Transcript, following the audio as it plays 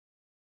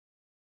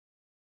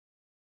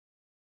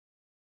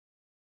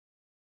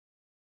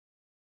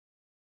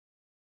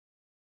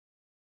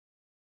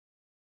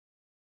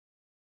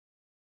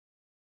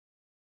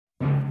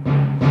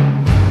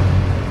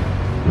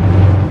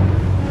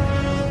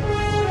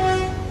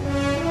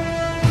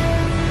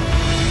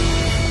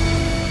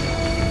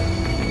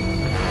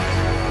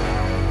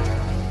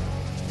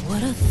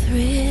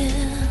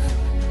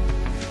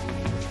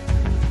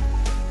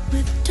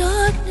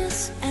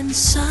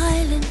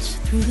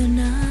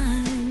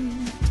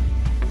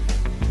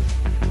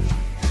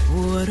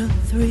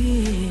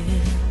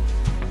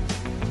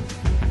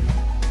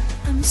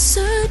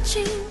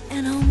touching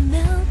and I'll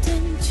melt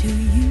into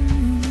you.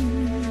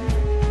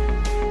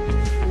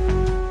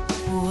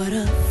 What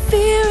a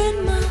fear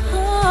in my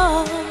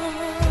heart,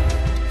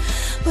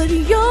 but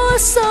you're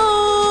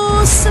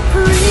so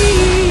supreme.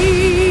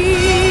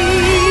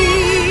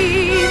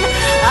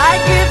 I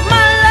give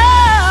my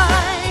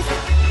life,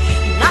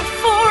 not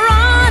for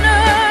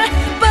honor,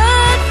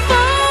 but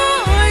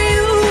for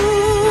you.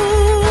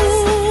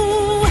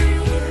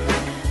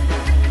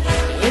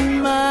 In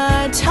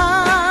my time,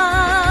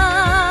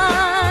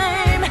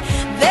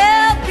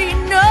 there'll be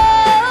no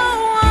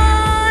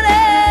one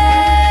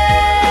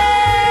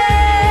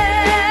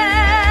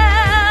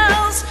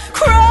else.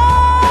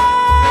 Crime,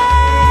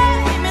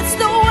 it's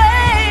the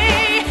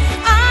way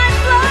I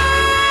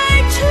fly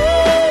to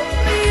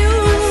you.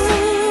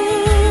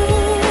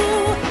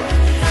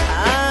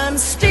 I'm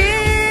still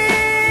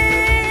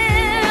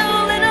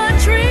in a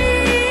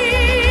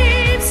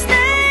dream,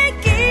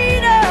 snake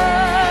eater.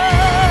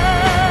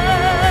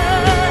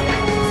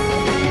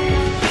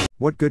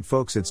 What good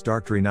folks, it's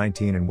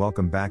Dark319 and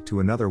welcome back to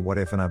another What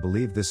If, and I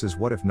believe this is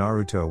What If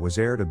Naruto was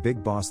aired a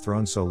Big Boss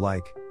throne, so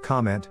like,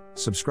 comment,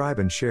 subscribe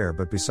and share,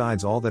 but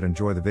besides all that,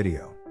 enjoy the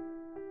video.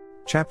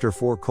 Chapter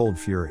 4 Cold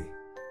Fury.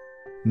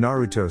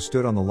 Naruto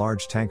stood on the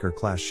large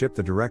tanker-class ship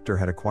the director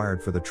had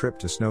acquired for the trip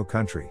to Snow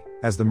Country,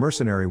 as the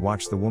mercenary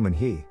watched the woman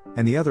he,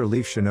 and the other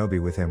Leaf Shinobi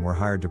with him were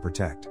hired to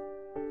protect.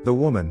 The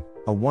woman,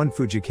 a one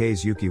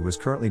Fujikaze Yuki, was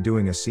currently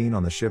doing a scene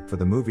on the ship for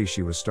the movie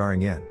she was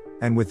starring in,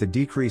 and with the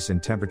decrease in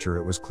temperature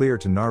it was clear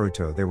to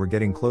Naruto they were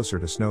getting closer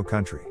to Snow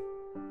Country.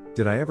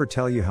 Did I ever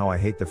tell you how I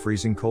hate the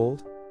freezing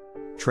cold?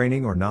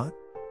 Training or not?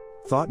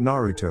 Thought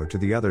Naruto to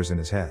the others in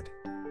his head.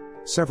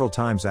 Several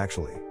times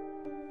actually.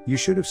 You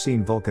should have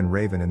seen Vulcan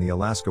Raven in the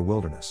Alaska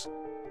wilderness.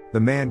 The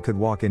man could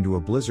walk into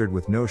a blizzard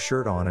with no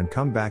shirt on and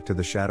come back to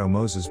the Shadow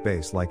Moses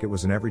base like it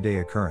was an everyday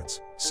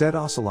occurrence, said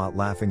Ocelot,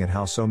 laughing at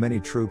how so many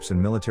troops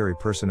and military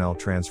personnel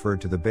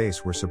transferred to the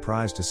base were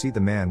surprised to see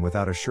the man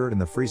without a shirt in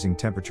the freezing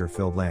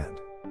temperature-filled land.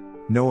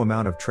 No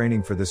amount of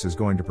training for this is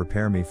going to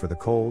prepare me for the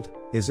cold,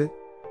 is it?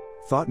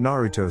 Thought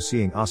Naruto,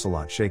 seeing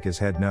Ocelot shake his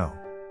head no.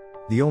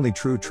 The only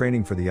true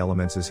training for the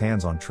elements is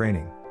hands-on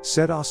training,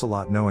 said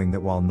Ocelot, knowing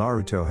that while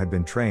Naruto had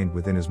been trained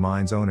within his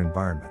mind's own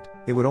environment,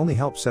 it would only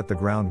help set the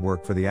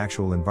groundwork for the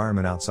actual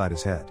environment outside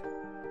his head.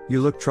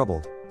 You look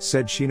troubled,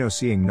 said Shino,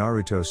 seeing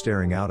Naruto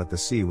staring out at the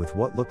sea with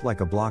what looked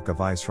like a block of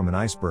ice from an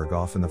iceberg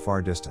off in the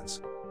far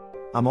distance.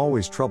 I'm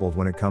always troubled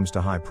when it comes to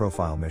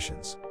high-profile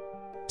missions.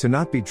 To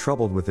not be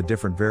troubled with the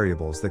different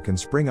variables that can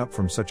spring up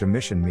from such a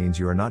mission means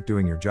you are not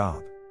doing your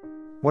job.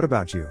 What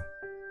about you?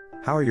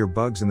 How are your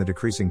bugs in the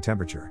decreasing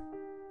temperature?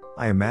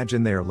 I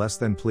imagine they are less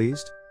than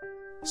pleased?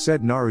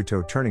 Said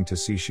Naruto, turning to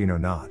see Shino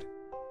nod.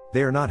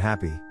 They are not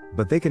happy,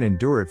 but they can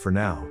endure it for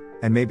now,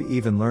 and maybe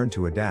even learn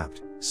to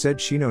adapt, said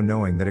Shino,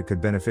 knowing that it could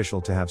be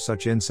beneficial to have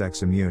such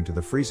insects immune to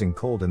the freezing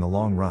cold in the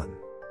long run.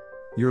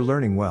 You're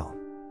learning well.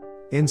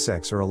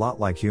 Insects are a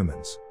lot like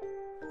humans.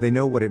 They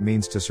know what it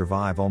means to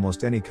survive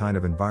almost any kind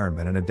of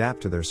environment and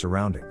adapt to their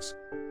surroundings.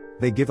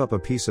 They give up a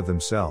piece of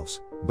themselves,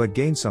 but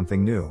gain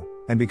something new,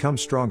 and become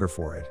stronger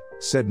for it,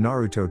 said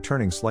Naruto,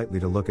 turning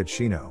slightly to look at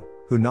Shino,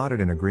 who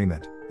nodded in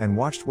agreement, and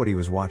watched what he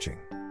was watching.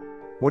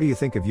 What do you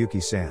think of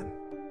Yuki-san?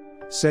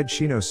 Said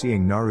Shino,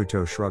 seeing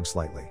Naruto shrug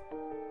slightly.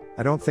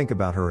 I don't think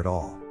about her at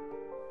all.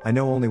 I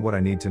know only what I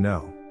need to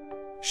know.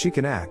 She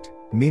can act,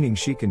 meaning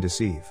she can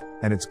deceive,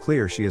 and it's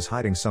clear she is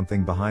hiding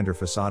something behind her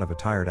facade of a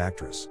tired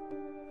actress.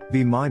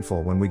 Be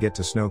mindful when we get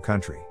to Snow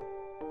Country.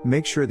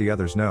 Make sure the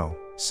others know,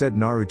 said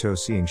Naruto,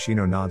 seeing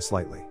Shino nod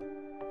slightly.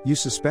 You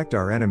suspect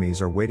our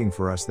enemies are waiting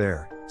for us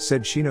there,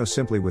 said Shino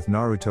simply, with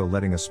Naruto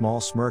letting a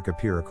small smirk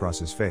appear across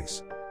his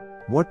face.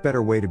 What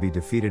better way to be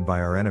defeated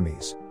by our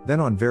enemies than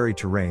on very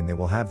terrain they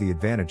will have the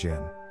advantage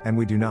in, and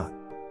we do not?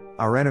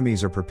 Our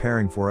enemies are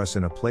preparing for us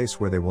in a place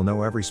where they will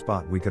know every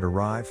spot we could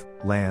arrive,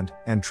 land,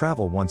 and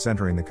travel once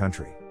entering the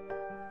country.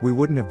 We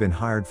wouldn't have been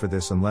hired for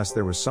this unless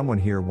there was someone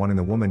here wanting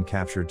the woman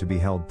captured to be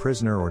held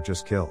prisoner or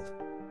just killed.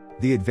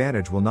 The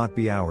advantage will not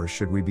be ours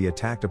should we be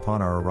attacked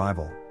upon our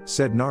arrival,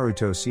 said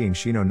Naruto, seeing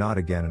Shino nod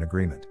again in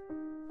agreement.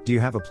 Do you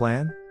have a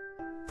plan?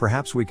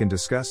 Perhaps we can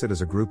discuss it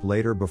as a group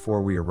later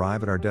before we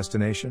arrive at our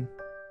destination?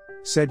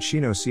 Said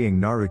Shino, seeing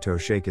Naruto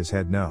shake his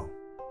head no.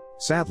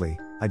 Sadly,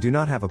 I do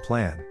not have a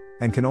plan,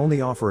 and can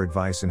only offer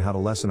advice in how to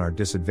lessen our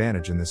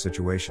disadvantage in this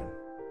situation.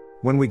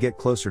 When we get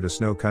closer to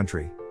Snow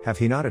Country, have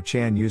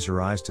Hinata-chan use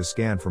her eyes to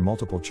scan for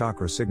multiple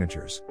chakra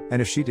signatures,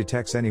 and if she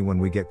detects any when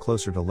we get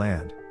closer to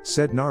land,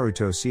 said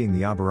Naruto, seeing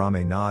the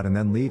Aburame nod, and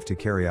then leave to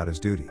carry out his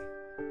duty.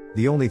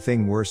 The only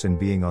thing worse in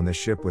being on this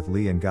ship with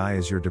Lee and Guy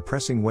is your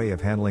depressing way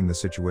of handling the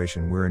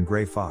situation we're in,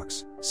 Gray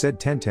Fox, said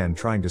Tenten,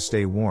 trying to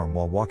stay warm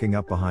while walking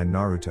up behind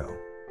Naruto.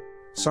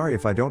 Sorry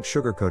if I don't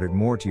sugarcoat it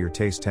more to your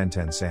taste,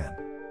 Tenten-san.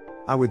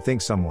 I would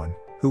think someone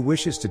who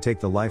wishes to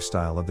take the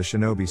lifestyle of the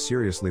shinobi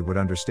seriously would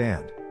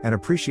understand and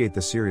appreciate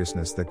the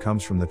seriousness that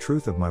comes from the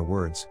truth of my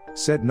words,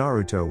 said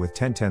Naruto, with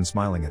Tenten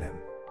smiling at him.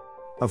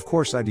 Of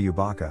course I do, you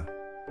baka.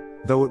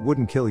 Though it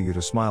wouldn't kill you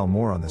to smile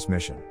more on this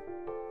mission.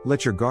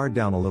 Let your guard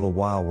down a little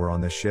while we're on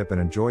this ship and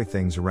enjoy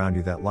things around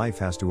you that life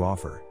has to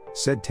offer,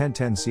 said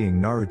Tenten, seeing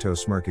Naruto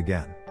smirk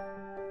again.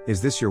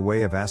 Is this your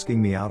way of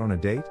asking me out on a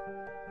date?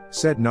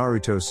 Said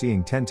Naruto,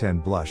 seeing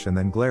Tenten blush and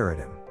then glare at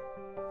him.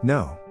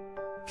 No.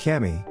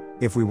 Kami,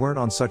 if we weren't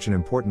on such an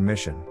important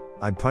mission,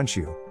 I'd punch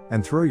you,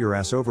 and throw your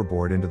ass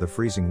overboard into the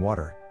freezing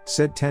water,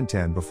 said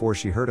Tenten before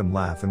she heard him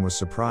laugh and was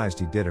surprised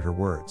he did at her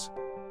words.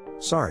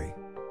 Sorry.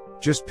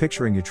 Just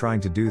picturing you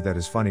trying to do that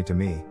is funny to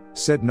me,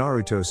 said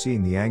Naruto,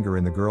 seeing the anger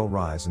in the girl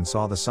rise and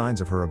saw the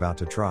signs of her about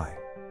to try.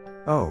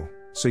 Oh,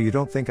 so you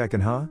don't think I can,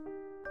 huh?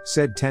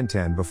 Said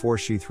Tenten before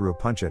she threw a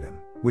punch at him,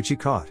 which he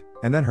caught,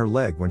 and then her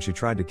leg when she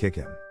tried to kick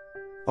him.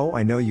 Oh,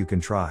 I know you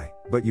can try,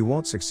 but you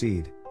won't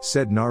succeed,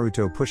 said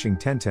Naruto, pushing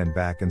Tenten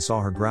back, and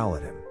saw her growl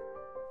at him.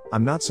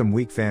 I'm not some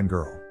weak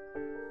fangirl.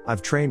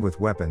 I've trained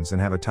with weapons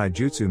and have a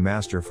taijutsu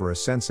master for a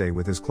sensei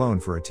with his clone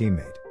for a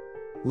teammate.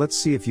 Let's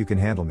see if you can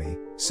handle me,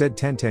 said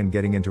Tenten,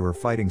 getting into her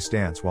fighting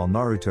stance while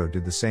Naruto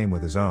did the same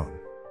with his own.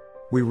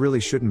 We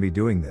really shouldn't be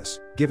doing this,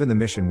 given the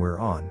mission we're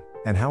on,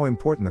 and how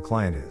important the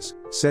client is,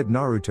 said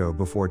Naruto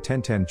before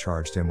Tenten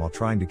charged him while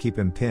trying to keep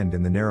him pinned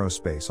in the narrow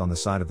space on the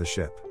side of the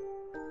ship.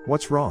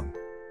 What's wrong?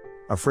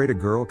 Afraid a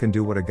girl can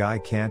do what a guy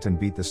can't and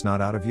beat the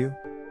snot out of you?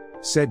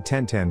 Said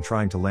Tenten,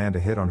 trying to land a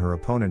hit on her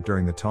opponent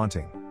during the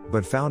taunting,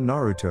 but found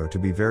Naruto to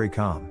be very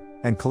calm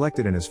and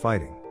collected in his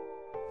fighting.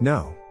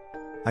 No.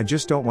 I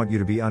just don't want you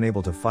to be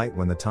unable to fight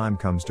when the time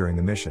comes during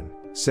the mission,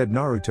 said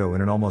Naruto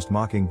in an almost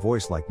mocking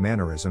voice-like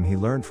mannerism he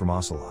learned from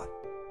Ocelot.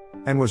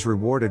 And was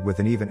rewarded with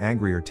an even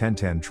angrier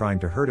Tenten trying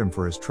to hurt him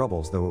for his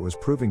troubles, though it was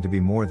proving to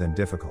be more than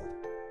difficult.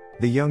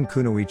 The young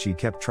Kunoichi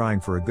kept trying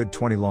for a good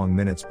 20 long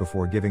minutes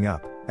before giving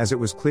up, as it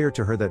was clear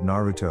to her that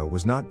Naruto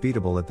was not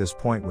beatable at this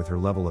point with her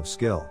level of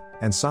skill,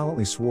 and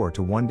silently swore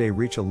to one day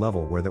reach a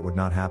level where that would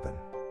not happen.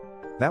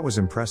 That was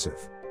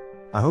impressive.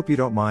 I hope you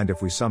don't mind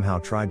if we somehow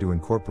tried to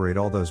incorporate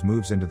all those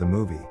moves into the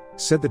movie,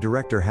 said the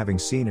director, having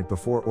seen it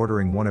before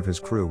ordering one of his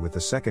crew with the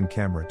second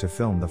camera to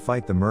film the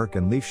fight the Merc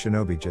and Leaf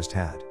Shinobi just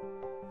had.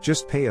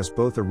 Just pay us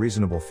both a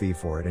reasonable fee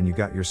for it and you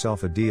got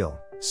yourself a deal,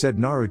 said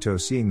Naruto,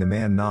 seeing the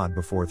man nod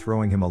before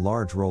throwing him a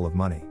large roll of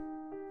money.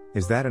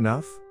 Is that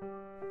enough?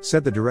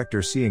 Said the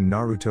director, seeing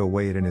Naruto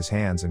weigh it in his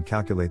hands and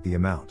calculate the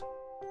amount.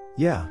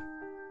 Yeah.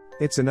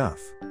 It's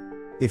enough.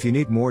 If you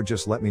need more,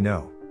 just let me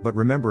know, but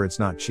remember it's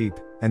not cheap,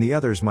 and the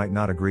others might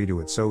not agree to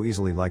it so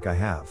easily like I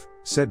have,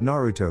 said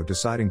Naruto,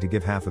 deciding to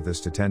give half of this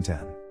to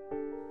Tenten.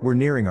 We're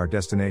nearing our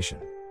destination.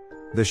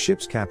 The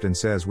ship's captain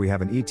says we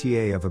have an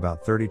ETA of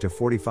about 30 to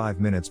 45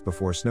 minutes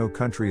before Snow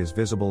Country is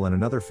visible and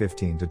another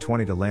 15 to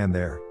 20 to land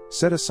there,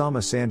 said Asama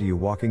Sandayu,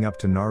 walking up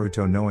to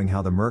Naruto, knowing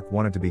how the Merc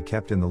wanted to be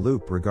kept in the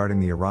loop regarding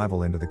the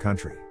arrival into the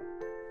country.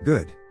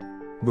 Good.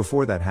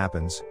 Before that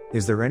happens,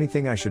 is there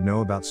anything I should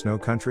know about Snow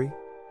Country?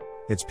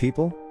 Its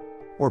people?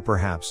 Or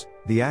perhaps,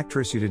 the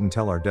actress you didn't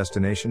tell our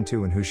destination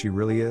to and who she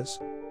really is?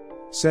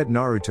 Said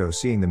Naruto,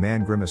 seeing the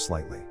man grimace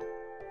slightly.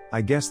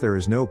 I guess there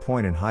is no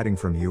point in hiding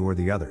from you or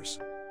the others.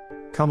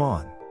 Come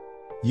on.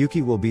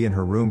 Yuki will be in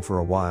her room for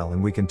a while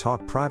and we can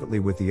talk privately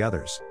with the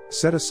others,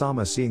 said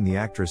Asama, seeing the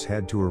actress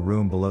head to her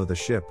room below the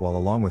ship while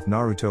along with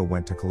Naruto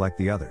went to collect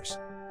the others.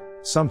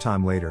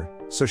 Sometime later,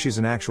 so she's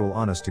an actual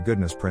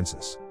honest-to-goodness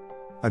princess.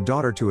 A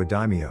daughter to a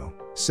daimyo,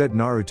 said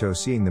Naruto,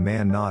 seeing the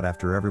man nod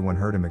after everyone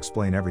heard him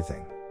explain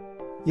everything.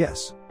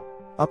 Yes.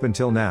 Up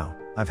until now,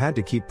 I've had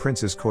to keep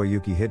Princess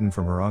Koyuki hidden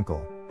from her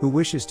uncle, who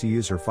wishes to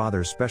use her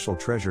father's special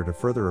treasure to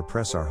further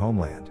oppress our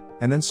homeland,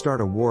 and then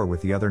start a war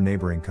with the other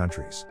neighboring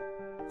countries.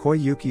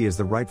 Koyuki is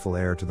the rightful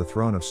heir to the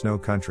throne of Snow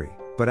Country,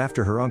 but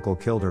after her uncle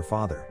killed her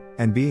father,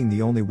 and being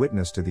the only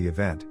witness to the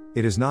event,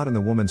 it is not in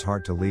the woman's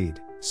heart to lead,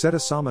 said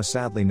Asama,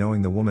 sadly,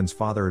 knowing the woman's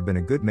father had been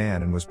a good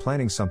man and was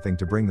planning something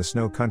to bring the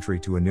Snow Country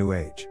to a new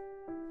age.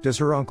 Does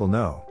her uncle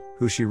know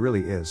who she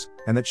really is,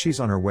 and that she's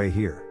on her way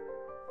here?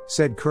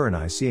 Said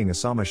Kurenai, seeing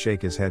Asama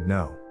shake his head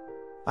no.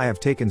 I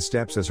have taken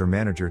steps as her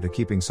manager to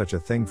keeping such a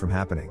thing from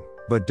happening,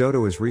 but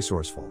Dodo is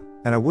resourceful,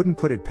 and I wouldn't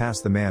put it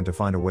past the man to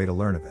find a way to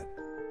learn of it.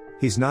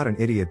 He's not an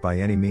idiot by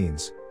any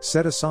means,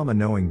 said Asama,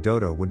 knowing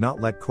Dodo would not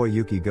let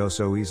Koyuki go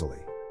so easily.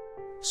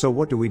 So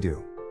what do we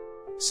do?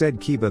 Said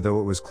Kiba, though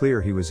it was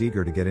clear he was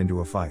eager to get into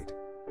a fight.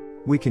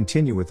 We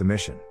continue with the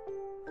mission.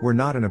 We're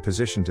not in a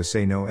position to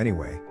say no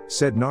anyway,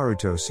 said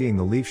Naruto, seeing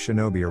the Leaf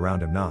Shinobi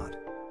around him nod.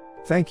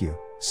 Thank you,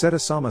 said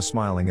Asama,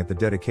 smiling at the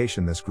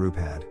dedication this group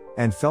had,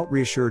 and felt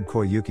reassured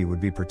Koyuki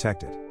would be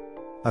protected.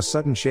 A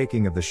sudden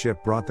shaking of the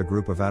ship brought the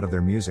group out of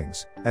their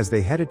musings, as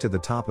they headed to the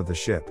top of the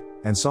ship,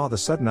 and saw the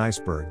sudden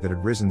iceberg that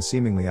had risen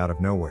seemingly out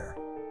of nowhere.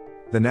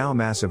 The now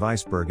massive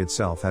iceberg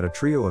itself had a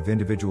trio of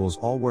individuals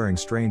all wearing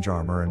strange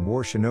armor and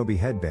wore shinobi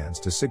headbands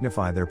to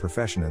signify their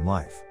profession in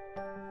life.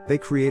 They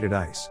created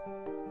ice.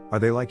 Are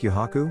they like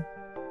Yuhaku?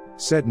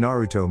 Said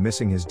Naruto,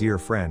 missing his dear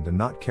friend and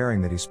not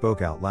caring that he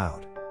spoke out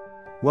loud.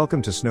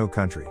 Welcome to Snow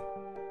Country.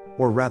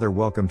 Or rather,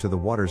 welcome to the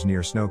waters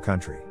near Snow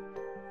Country.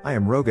 I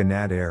am Roga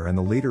Nadair and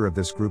the leader of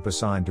this group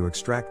assigned to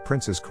extract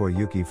Princess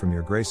Koyuki from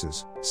your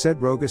graces, said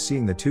Roga,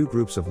 seeing the two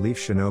groups of Leaf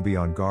Shinobi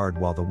on guard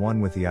while the one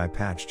with the eye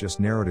patch just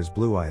narrowed his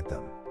blue eye at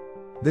them.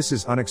 This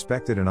is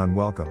unexpected and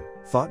unwelcome,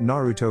 thought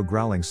Naruto,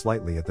 growling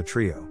slightly at the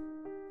trio.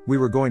 We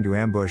were going to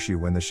ambush you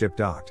when the ship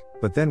docked,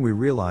 but then we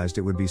realized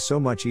it would be so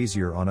much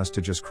easier on us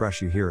to just crush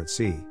you here at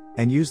sea,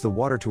 and use the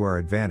water to our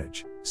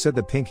advantage, said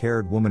the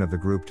pink-haired woman of the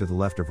group to the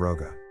left of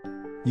Roga.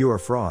 You are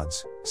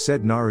frauds,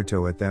 said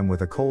Naruto at them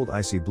with a cold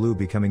icy blue,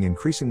 becoming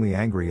increasingly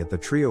angry at the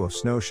trio of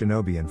snow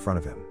shinobi in front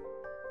of him.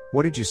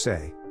 What did you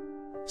say?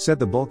 Said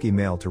the bulky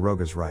male to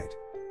Roga's right.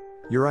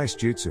 Your ice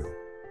jutsu.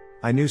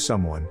 I knew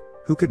someone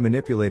who could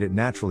manipulate it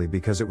naturally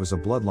because it was a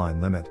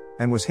bloodline limit,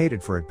 and was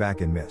hated for it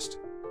back in Mist.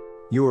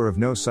 You are of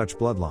no such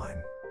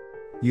bloodline.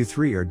 You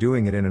three are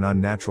doing it in an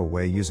unnatural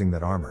way using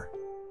that armor.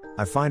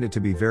 I find it to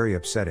be very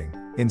upsetting,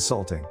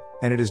 insulting,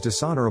 and it is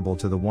dishonorable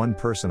to the one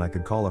person I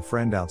could call a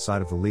friend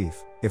outside of the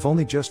leaf, if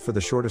only just for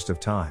the shortest of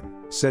time,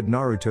 said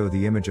Naruto.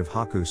 The image of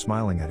Haku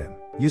smiling at him,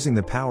 using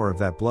the power of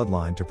that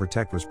bloodline to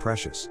protect was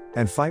precious,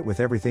 and fight with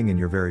everything in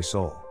your very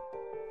soul.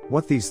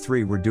 What these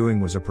three were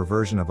doing was a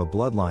perversion of a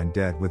bloodline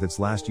dead, with its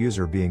last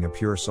user being a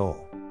pure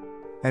soul.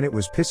 And it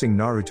was pissing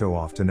Naruto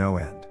off to no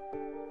end.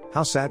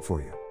 How sad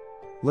for you.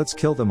 Let's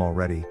kill them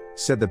already,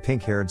 said the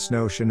pink-haired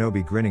snow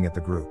shinobi, grinning at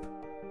the group.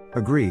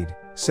 Agreed,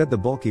 said the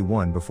bulky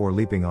one before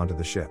leaping onto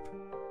the ship.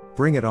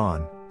 Bring it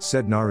on,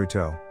 said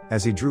Naruto,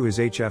 as he drew his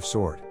HF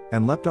sword,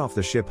 and leapt off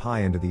the ship high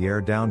into the air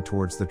down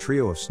towards the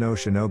trio of snow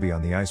shinobi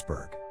on the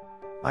iceberg.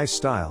 Ice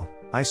style,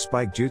 ice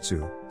spike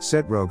jutsu,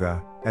 said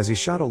Roga, as he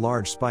shot a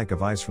large spike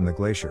of ice from the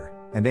glacier,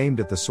 and aimed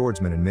at the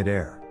swordsman in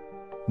mid-air.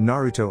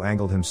 Naruto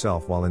angled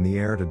himself while in the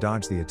air to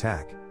dodge the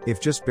attack, if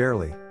just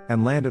barely,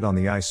 and landed on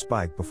the ice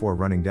spike before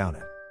running down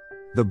it.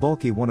 The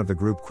bulky one of the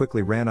group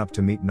quickly ran up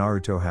to meet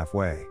Naruto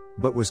halfway,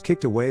 but was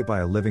kicked away by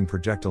a living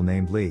projectile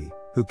named Lee,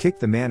 who kicked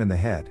the man in the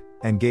head,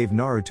 and gave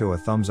Naruto a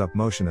thumbs-up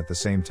motion at the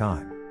same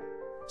time.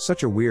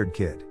 Such a weird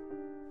kid.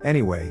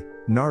 Anyway,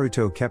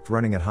 Naruto kept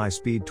running at high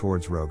speed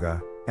towards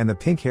Roga, and the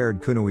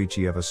pink-haired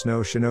kunoichi of a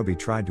snow shinobi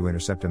tried to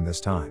intercept him this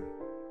time.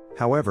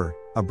 However,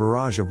 a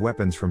barrage of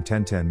weapons from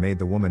Tenten made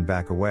the woman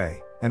back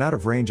away, and out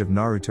of range of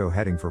Naruto,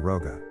 heading for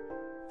Roga.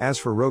 As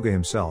for Roga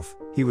himself,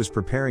 he was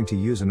preparing to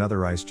use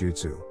another ice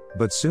jutsu,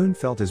 but soon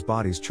felt his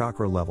body's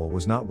chakra level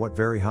was not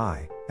very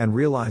high, and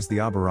realized the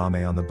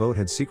Aburame on the boat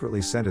had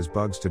secretly sent his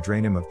bugs to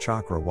drain him of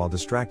chakra while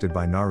distracted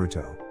by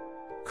Naruto.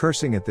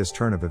 Cursing at this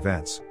turn of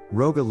events,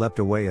 Roga leapt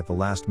away at the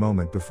last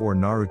moment before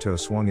Naruto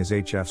swung his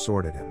HF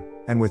sword at him,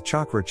 and with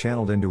chakra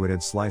channeled into it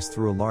had sliced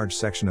through a large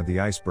section of the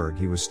iceberg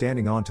he was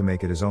standing on to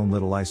make it his own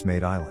little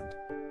ice-made island.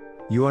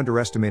 You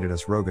underestimated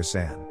us,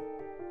 Roga-san.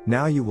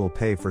 Now you will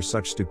pay for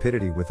such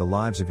stupidity with the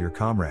lives of your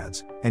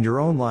comrades, and your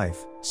own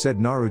life, said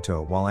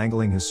Naruto while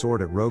angling his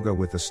sword at Roga.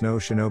 With the snow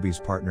shinobi's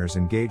partners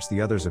engaged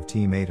the others of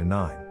Team 8 and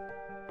 9.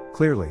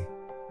 Clearly.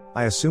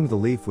 I assumed the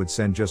leaf would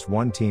send just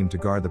one team to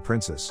guard the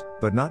princess,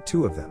 but not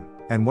two of them,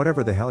 and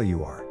whatever the hell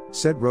you are,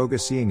 said Roga,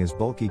 seeing his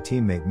bulky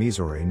teammate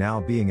Mizore now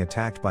being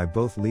attacked by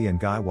both Lee and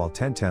Guy, while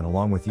Tenten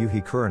along with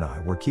Yuhi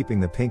Kurenai were keeping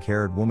the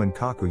pink-haired woman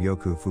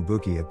Kakuyoku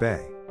Fubuki at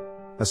bay.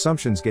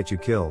 Assumptions get you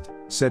killed,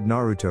 said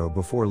Naruto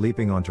before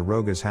leaping onto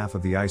Roga's half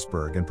of the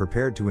iceberg and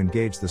prepared to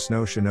engage the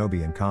snow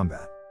shinobi in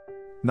combat.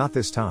 Not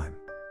this time.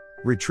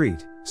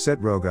 Retreat, said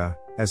Roga,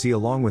 as he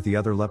along with the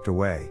other leapt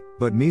away,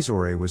 but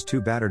Mizore was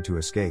too battered to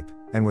escape,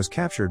 and was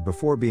captured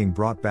before being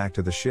brought back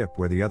to the ship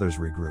where the others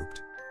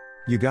regrouped.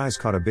 You guys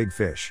caught a big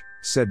fish,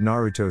 said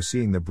Naruto,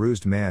 seeing the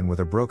bruised man with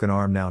a broken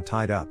arm now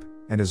tied up,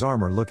 and his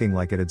armor looking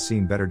like it had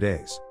seen better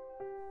days.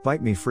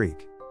 Bite me,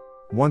 freak.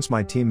 Once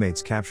my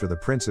teammates capture the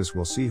princess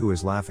we'll see who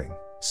is laughing,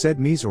 said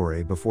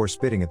Mizore before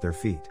spitting at their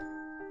feet.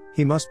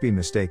 He must be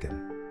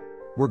mistaken.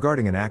 We're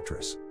guarding an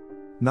actress.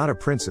 Not a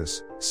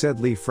princess, said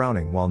Lee,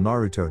 frowning while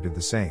Naruto did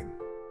the same.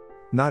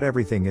 Not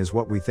everything is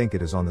what we think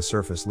it is on the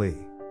surface, Lee.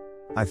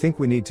 I think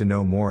we need to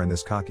know more, and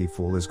this cocky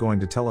fool is going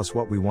to tell us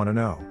what we want to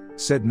know,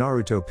 said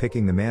Naruto,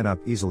 picking the man up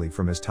easily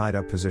from his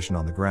tied-up position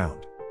on the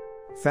ground.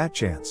 Fat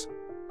chance.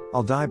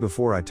 I'll die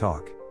before I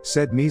talk,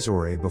 said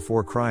Mizore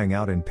before crying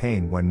out in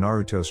pain when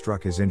Naruto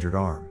struck his injured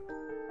arm.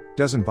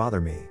 Doesn't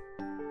bother me.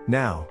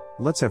 Now,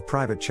 let's have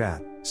private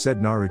chat, said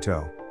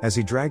Naruto, as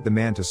he dragged the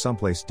man to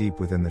someplace deep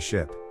within the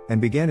ship,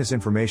 and began his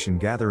information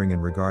gathering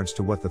in regards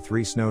to what the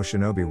three snow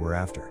shinobi were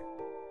after.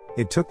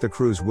 It took the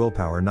crew's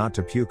willpower not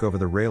to puke over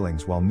the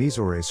railings while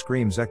Mizore's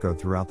screams echoed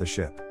throughout the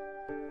ship.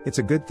 It's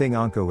a good thing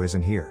Anko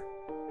isn't here.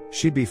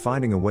 She'd be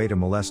finding a way to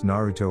molest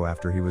Naruto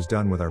after he was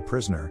done with our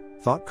prisoner,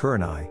 thought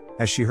Kurenai,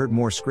 as she heard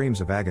more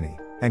screams of agony,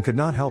 and could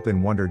not help but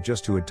wonder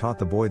just who had taught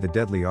the boy the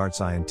deadly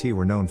arts INT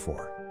were known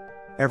for.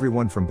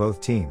 Everyone from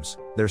both teams,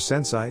 their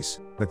senseis,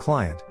 the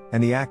client,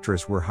 and the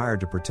actress were hired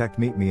to protect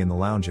Meet Me in the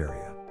lounge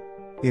area.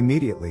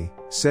 Immediately,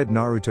 said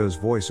Naruto's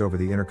voice over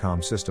the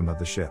intercom system of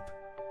the ship.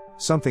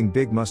 Something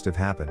big must have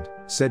happened,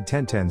 said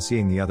Tenten,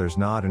 seeing the others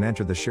nod and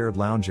enter the shared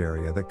lounge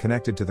area that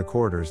connected to the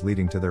corridors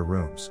leading to their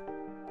rooms.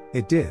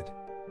 It did.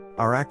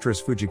 Our actress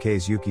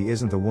Fujikaze Yuki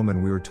isn't the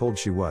woman we were told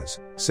she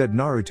was, said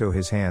Naruto.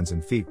 His hands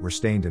and feet were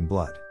stained in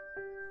blood.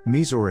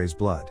 Mizore's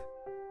blood.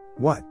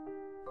 What?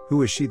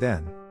 Who is she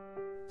then?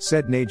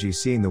 Said Neji,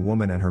 seeing the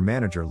woman and her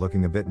manager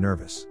looking a bit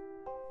nervous.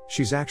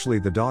 She's actually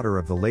the daughter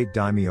of the late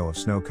daimyo of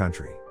Snow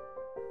Country.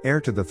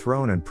 Heir to the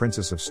throne and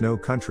princess of Snow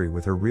Country,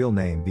 with her real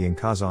name being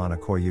Kazana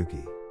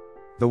Koyuki.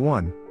 The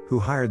one who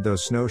hired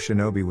those snow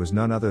shinobi was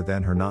none other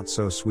than her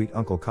not-so-sweet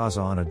uncle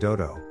Kazana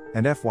Dodo,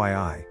 and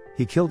FYI,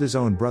 he killed his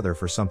own brother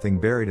for something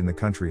buried in the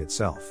country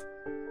itself.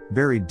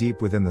 Buried deep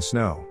within the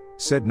snow,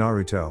 said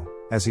Naruto,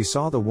 as he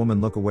saw the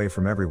woman look away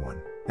from everyone,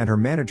 and her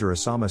manager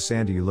Asama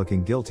Sandayu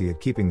looking guilty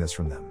at keeping this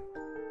from them.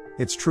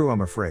 It's true,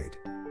 I'm afraid.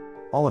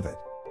 All of it.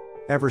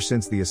 Ever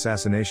since the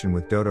assassination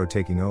with Dodo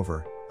taking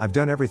over, I've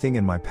done everything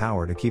in my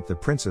power to keep the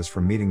princess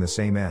from meeting the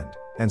same end,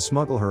 and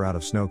smuggle her out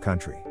of Snow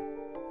Country.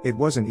 It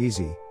wasn't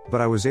easy,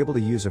 but I was able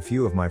to use a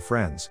few of my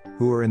friends,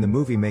 who are in the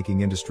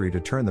movie-making industry, to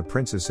turn the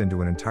princess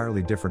into an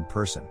entirely different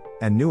person,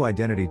 and new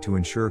identity to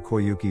ensure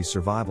Koyuki's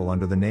survival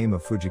under the name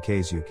of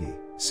Fujikazuki,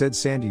 said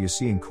Sandayu,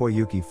 seeing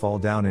Koyuki fall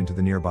down into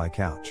the nearby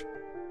couch.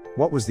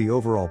 What was the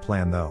overall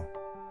plan though?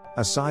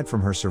 Aside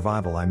from her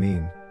survival, I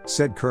mean,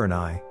 said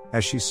Kurenai,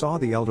 as she saw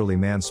the elderly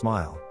man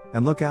smile,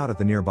 and look out at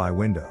the nearby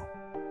window.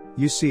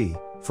 You see,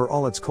 for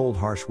all its cold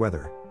harsh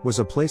weather, was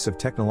a place of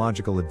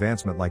technological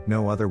advancement like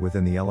no other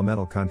within the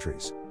elemental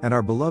countries, and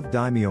our beloved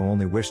daimyo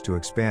only wished to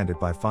expand it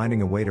by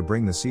finding a way to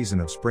bring the season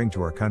of spring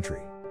to our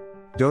country.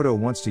 Dodo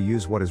wants to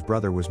use what his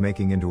brother was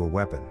making into a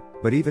weapon,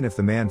 but even if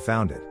the man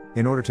found it,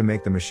 in order to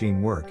make the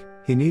machine work,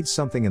 he needs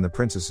something in the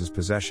princess's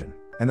possession,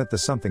 and that the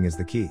something is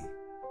the key.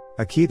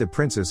 A key the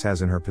princess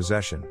has in her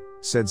possession,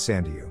 said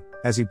Sandayu,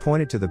 as he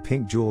pointed to the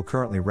pink jewel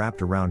currently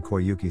wrapped around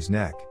Koyuki's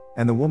neck,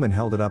 and the woman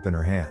held it up in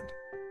her hand.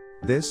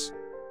 This?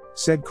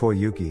 Said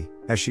Koyuki,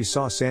 as she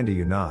saw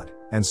Sandayu nod,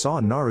 and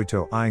saw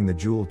Naruto eyeing the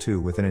jewel too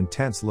with an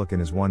intense look in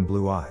his one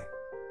blue eye.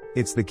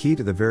 It's the key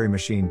to the very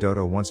machine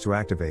Dodo wants to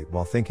activate,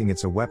 while thinking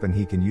it's a weapon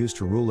he can use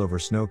to rule over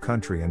Snow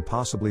Country and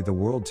possibly the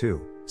world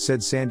too, said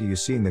Sandayu,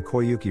 seeing the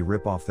Koyuki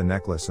rip off the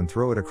necklace and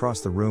throw it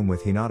across the room,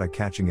 with Hinata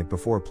catching it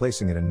before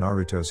placing it in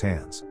Naruto's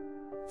hands.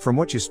 From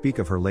what you speak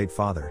of her late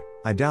father,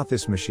 I doubt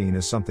this machine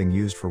is something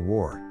used for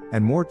war,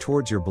 and more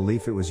towards your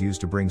belief it was used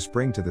to bring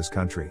spring to this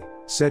country,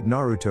 said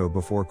Naruto,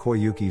 before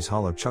Koyuki's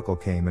hollow chuckle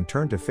came and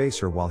turned to face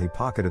her while he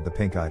pocketed the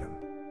pink item.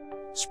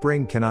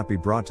 Spring cannot be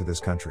brought to this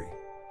country.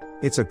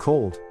 It's a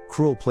cold,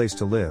 cruel place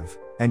to live,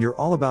 and you're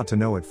all about to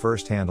know it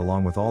firsthand,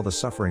 along with all the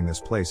suffering this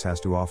place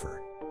has to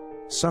offer.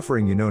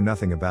 Suffering you know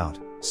nothing about,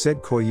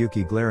 said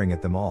Koyuki, glaring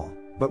at them all,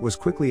 but was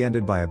quickly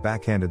ended by a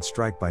backhanded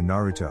strike by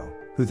Naruto,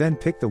 who then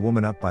picked the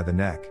woman up by the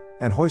neck,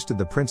 and hoisted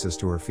the princess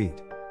to her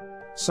feet.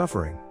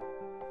 Suffering?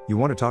 You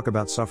want to talk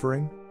about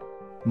suffering?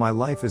 My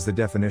life is the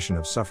definition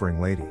of suffering,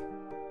 lady.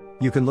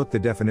 You can look the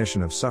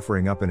definition of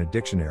suffering up in a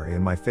dictionary,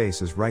 and my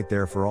face is right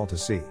there for all to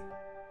see.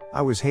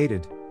 I was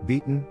hated,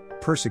 beaten,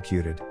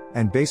 persecuted,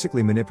 and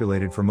basically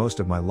manipulated for most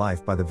of my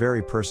life by the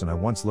very person I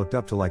once looked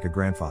up to like a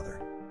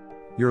grandfather.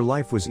 Your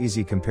life was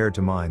easy compared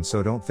to mine,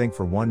 so don't think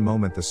for one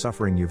moment the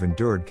suffering you've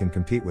endured can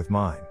compete with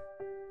mine.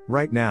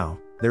 Right now,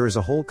 there is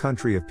a whole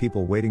country of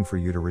people waiting for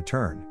you to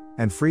return,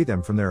 and free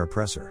them from their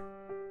oppressor.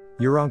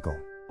 Your uncle.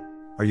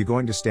 Are you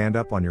going to stand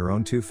up on your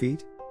own 2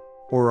 feet?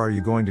 Or are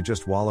you going to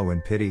just wallow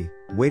in pity,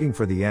 waiting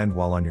for the end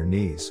while on your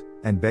knees,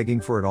 and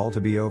begging for it all to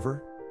be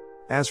over?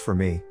 As for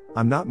me,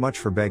 I'm not much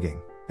for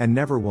begging, and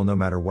never will, no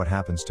matter what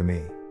happens to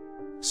me.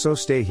 So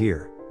stay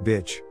here,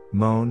 bitch,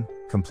 moan,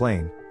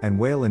 complain, and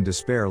wail in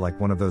despair like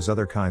one of those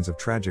other kinds of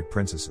tragic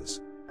princesses.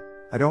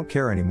 I don't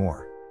care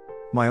anymore.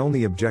 My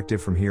only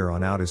objective from here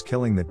on out is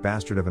killing that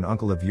bastard of an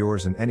uncle of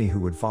yours and any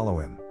who would follow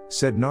him,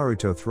 said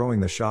Naruto,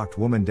 throwing the shocked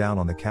woman down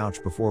on the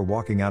couch before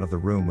walking out of the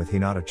room with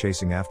Hinata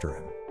chasing after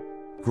him.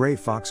 Gray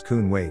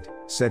Fox-kun, wait,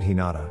 said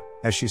Hinata,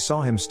 as she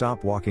saw him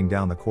stop walking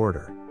down the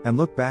corridor, and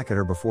look back at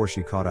her before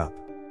she caught up.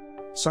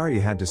 Sorry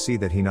you had to see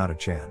that,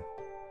 Hinata-chan.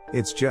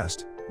 It's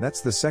just, that's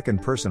the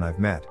second person I've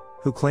met,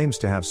 who claims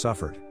to have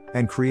suffered,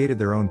 and created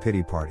their own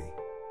pity party.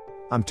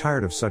 I'm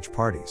tired of such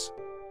parties.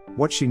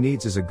 What she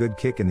needs is a good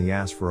kick in the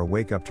ass for a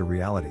wake up to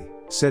reality,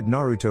 said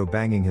Naruto,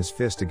 banging his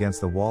fist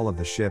against the wall of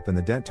the ship and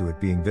the dent to it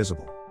being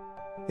visible.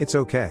 It's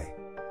okay.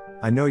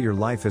 I know your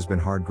life has been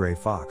hard, Gray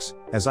Fox,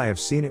 as I have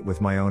seen it with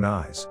my own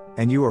eyes,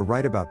 and you are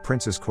right about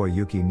Princess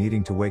Koyuki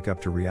needing to wake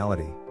up to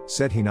reality,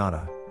 said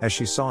Hinata, as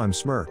she saw him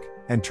smirk,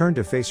 and turned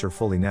to face her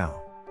fully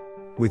now.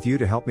 With you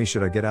to help me,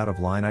 should I get out of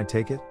line, I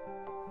take it?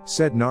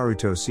 Said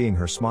Naruto, seeing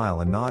her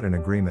smile and nod in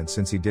agreement,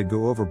 since he did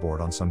go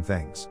overboard on some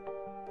things.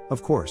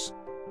 Of course.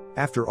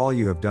 After all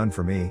you have done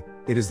for me,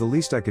 it is the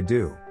least I could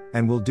do,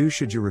 and will do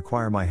should you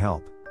require my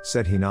help,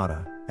 said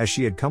Hinata, as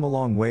she had come a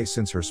long way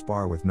since her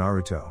spar with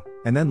Naruto,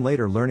 and then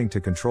later learning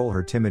to control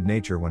her timid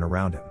nature when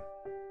around him.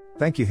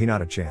 Thank you,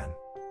 Hinata-chan.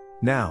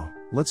 Now,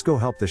 let's go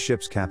help the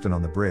ship's captain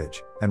on the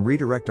bridge, and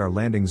redirect our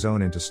landing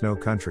zone into Snow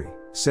Country,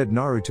 said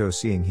Naruto,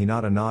 seeing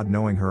Hinata nod,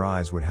 knowing her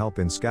eyes would help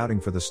in scouting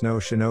for the snow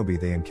shinobi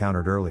they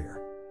encountered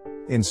earlier.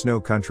 In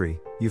Snow Country,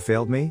 you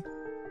failed me?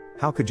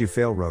 How could you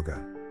fail,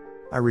 Roga?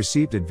 I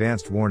received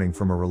advanced warning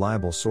from a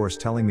reliable source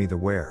telling me the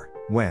where,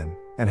 when,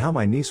 and how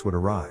my niece would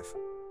arrive.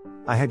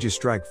 I had you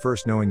strike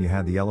first knowing you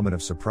had the element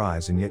of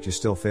surprise, and yet you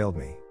still failed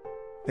me.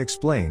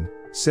 Explain,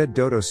 said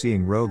Dodo,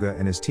 seeing Roga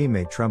and his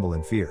teammate tremble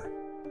in fear.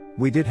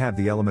 We did have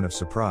the element of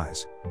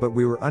surprise, but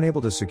we were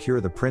unable to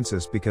secure the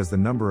princess because the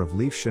number of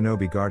leaf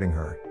shinobi guarding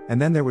her,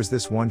 and then there was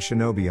this one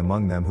shinobi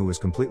among them who was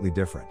completely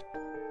different.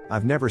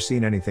 I've never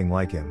seen anything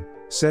like him,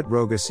 said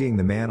Roga, seeing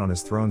the man on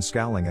his throne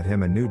scowling at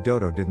him, and knew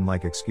Dodo didn't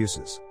like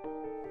excuses.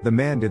 The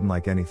man didn't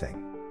like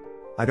anything.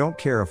 I don't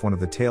care if one of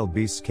the tailed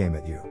beasts came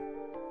at you.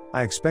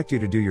 I expect you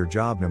to do your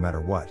job no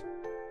matter what.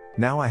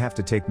 Now I have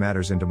to take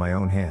matters into my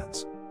own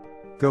hands.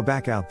 Go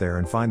back out there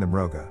and find them,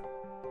 Roga.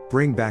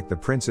 Bring back the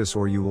princess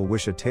or you will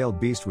wish a tailed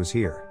beast was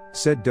here,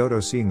 said Dodo,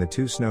 seeing the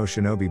two snow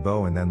shinobi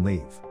bow and then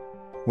leave.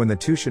 When the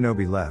two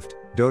shinobi left,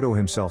 Dodo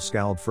himself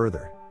scowled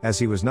further, as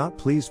he was not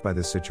pleased by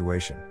this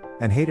situation,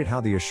 and hated how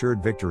the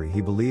assured victory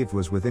he believed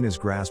was within his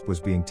grasp was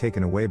being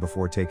taken away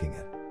before taking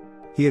it.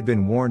 He had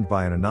been warned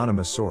by an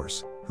anonymous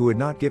source, who had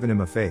not given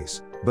him a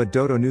face, but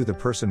Dodo knew the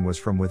person was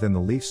from within the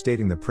leaf,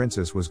 stating the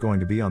princess was going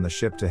to be on the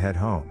ship to head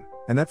home,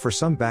 and that for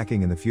some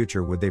backing in the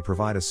future would they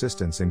provide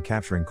assistance in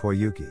capturing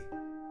Koyuki.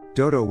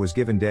 Dodo was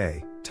given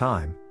day,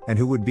 time, and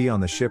who would be on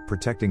the ship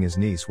protecting his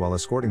niece while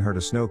escorting her to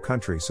Snow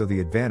Country, so the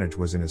advantage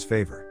was in his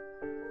favor.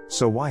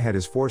 So why had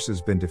his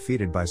forces been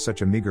defeated by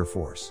such a meager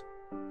force?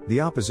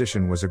 The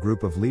opposition was a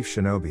group of leaf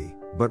shinobi,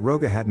 but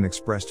Roga hadn't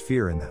expressed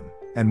fear in them,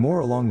 and more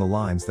along the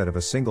lines that of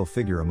a single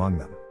figure among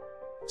them.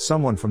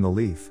 Someone from the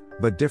leaf,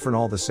 but different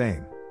all the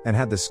same, and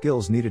had the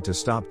skills needed to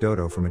stop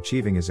Dodo from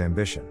achieving his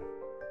ambition.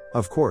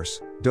 Of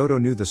course, Dodo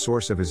knew the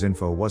source of his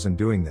info wasn't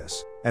doing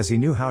this, as he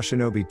knew how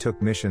shinobi took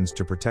missions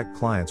to protect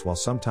clients while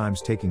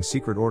sometimes taking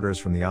secret orders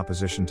from the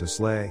opposition to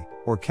slay,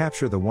 or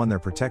capture the one they're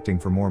protecting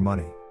for more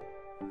money.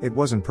 It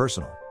wasn't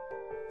personal.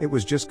 It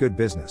was just good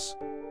business.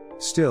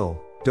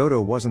 Still, Dodo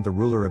wasn't the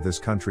ruler of this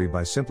country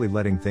by simply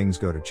letting things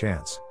go to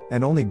chance,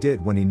 and only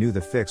did when he knew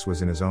the fix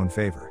was in his own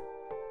favor.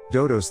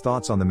 Dodo's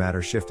thoughts on the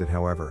matter shifted,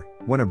 however,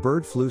 when a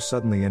bird flew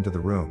suddenly into the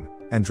room,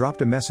 and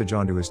dropped a message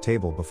onto his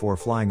table before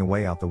flying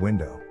away out the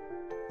window.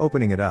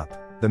 Opening it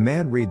up, the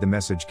man read the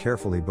message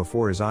carefully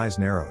before his eyes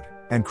narrowed,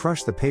 and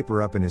crushed the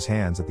paper up in his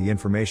hands at the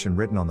information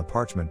written on the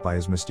parchment by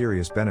his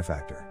mysterious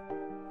benefactor.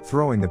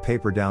 Throwing the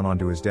paper down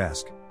onto his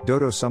desk,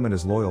 Dodo summoned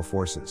his loyal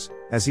forces,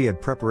 as he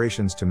had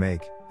preparations to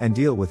make, and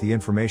deal with the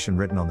information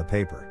written on the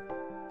paper.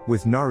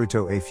 With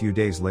Naruto a few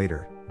days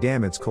later,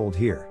 "Damn, it's cold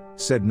here,"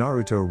 said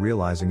Naruto,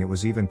 realizing it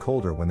was even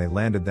colder when they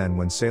landed than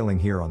when sailing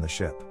here on the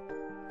ship.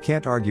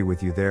 "Can't argue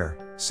with you there,"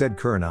 said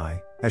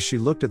Kurenai, as she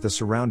looked at the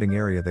surrounding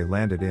area they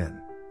landed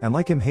in, and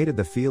like him hated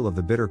the feel of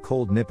the bitter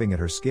cold nipping at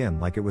her skin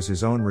like it was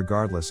his own,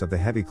 regardless of the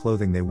heavy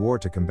clothing they wore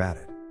to combat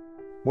it.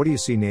 "What do you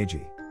see,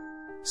 Neji?"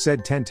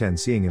 said Tenten,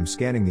 seeing him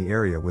scanning the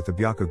area with the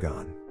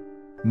Byakugan.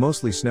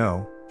 "Mostly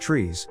snow,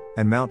 trees,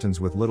 and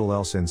mountains with little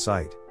else in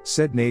sight,"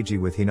 said Neji,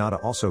 with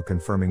Hinata also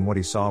confirming what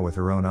he saw with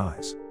her own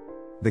eyes.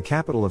 "The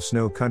capital of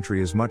Snow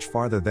Country is much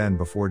farther than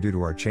before due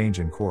to our change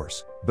in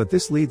course, but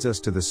this leads us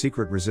to the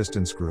secret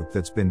resistance group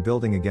that's been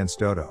building against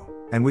Dodo,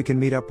 and we can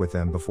meet up with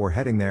them before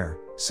heading there,"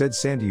 said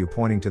Sandayu,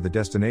 pointing to the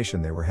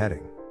destination they were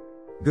heading.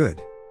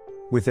 "Good.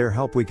 With their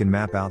help we can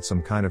map out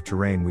some kind of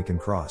terrain we can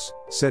cross,"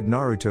 said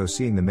Naruto,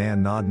 seeing the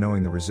man nod,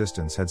 knowing the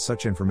resistance had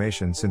such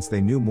information since they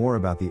knew more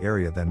about the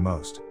area than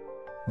most.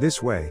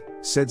 "This way,"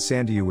 said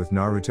Sandayu, with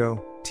Naruto,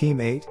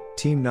 Team 8,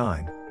 Team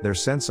 9, their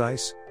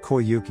senseis,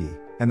 Koyuki,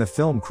 and the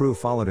film crew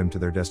followed him to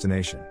their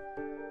destination.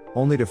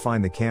 Only to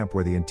find the camp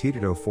where the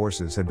Antitodo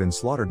forces had been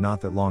slaughtered not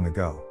that long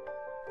ago.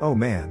 "Oh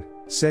man,"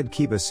 said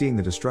Kiba, seeing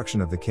the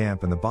destruction of the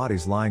camp and the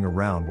bodies lying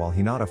around, while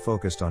Hinata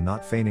focused on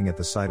not fainting at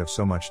the sight of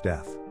so much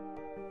death.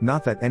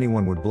 "Not that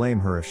anyone would blame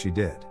her if she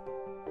did.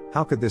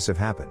 How could this have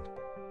happened?"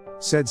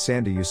 said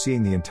Sandayu,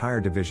 seeing the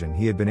entire division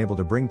he had been able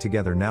to bring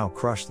together now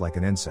crushed like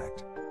an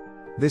insect.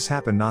 "This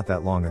happened not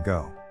that long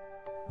ago.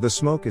 The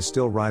smoke is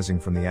still rising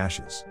from the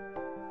ashes.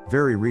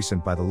 Very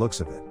recent by the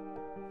looks of it.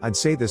 I'd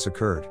say this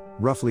occurred,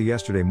 roughly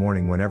yesterday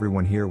morning when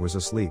everyone here was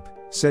asleep,"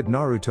 said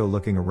Naruto,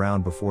 looking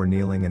around before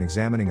kneeling and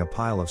examining a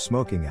pile of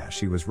smoking ash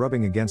he was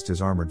rubbing against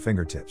his armored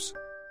fingertips.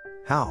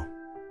 How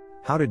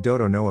did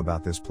Dodo know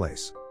about this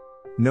place?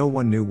 No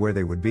one knew where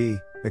they would be,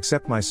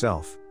 except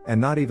myself, and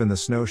not even the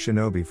snow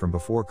shinobi from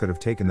before could have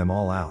taken them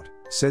all out,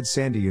 said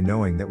Sandayu,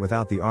 knowing that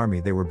without the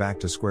army they were back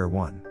to square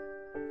one.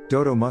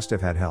 Dodo must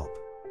have had help.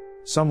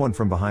 Someone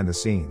from behind the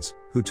scenes,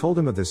 who told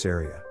him of this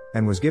area,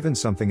 and was given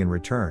something in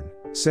return,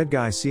 said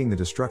Guy, seeing the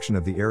destruction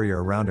of the area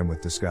around him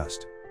with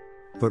disgust.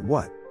 "But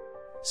what?"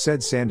 said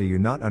Sandayu,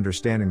 not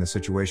understanding the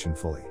situation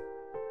fully.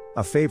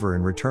 "A favor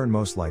in return,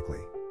 most likely.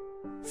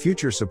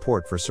 Future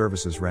support for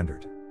services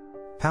rendered.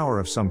 Power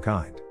of some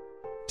kind.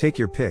 Take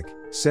your pick,"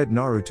 said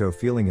Naruto,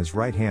 feeling his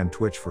right hand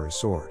twitch for his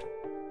sword.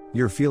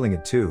 "You're feeling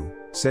it too,"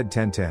 said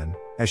Tenten,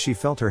 as she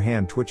felt her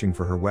hand twitching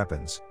for her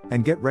weapons,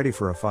 and get ready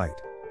for a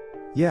fight.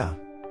 "Yeah.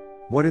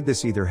 What did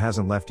this either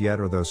hasn't left yet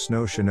or those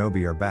snow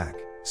shinobi are back,"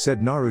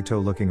 said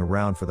Naruto, looking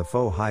around for the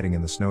foe hiding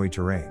in the snowy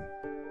terrain.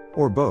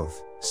 "Or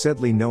both,"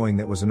 said Lee, knowing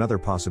that was another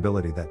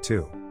possibility, that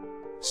too.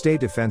 "Stay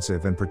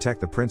defensive and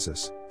protect the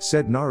princess,"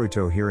 said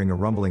Naruto, hearing a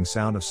rumbling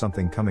sound of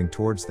something coming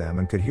towards them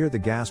and could hear the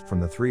gasp from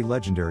the 3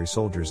 legendary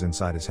soldiers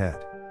inside his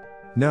head.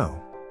 "No.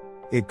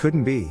 It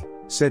couldn't be,"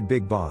 said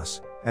Big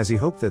Boss, as he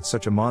hoped that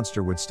such a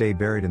monster would stay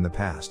buried in the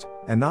past,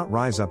 and not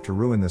rise up to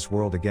ruin this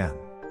world again.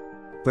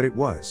 But it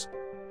was.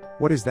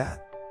 "What is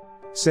that?"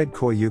 said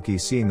Koyuki,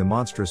 seeing the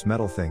monstrous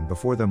metal thing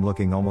before them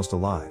looking almost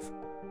alive.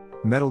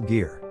 "Metal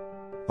Gear.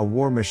 A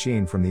war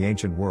machine from the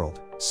ancient world,"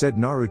 said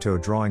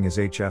Naruto, drawing his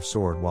HF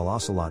sword, while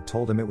Ocelot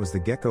told him it was the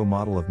Gecko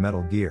model of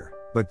Metal Gear,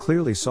 but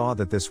clearly saw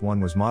that this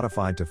one was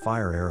modified to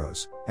fire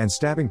arrows and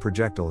stabbing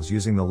projectiles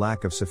using the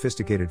lack of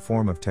sophisticated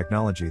form of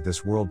technology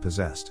this world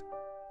possessed.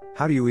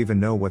 "How do you even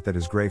know what that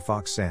is, Gray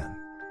Fox-san?"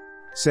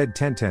 said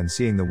Tenten,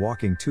 seeing the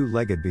walking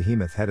two-legged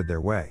behemoth headed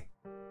their way.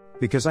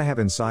 "Because I have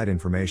inside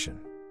information."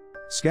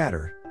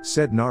 "Scatter,"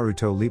 said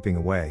Naruto, leaping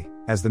away,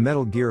 as the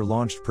Metal Gear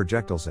launched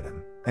projectiles at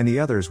him, and the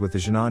others with the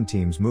Jinan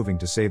teams moving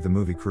to save the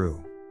movie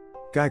crew.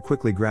 Guy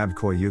quickly grabbed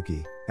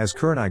Koyuki, as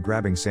Kurenai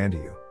grabbing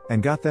Sandayu,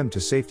 and got them to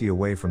safety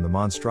away from the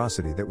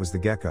monstrosity that was the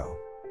Gecko.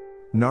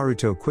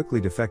 Naruto quickly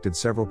deflected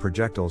several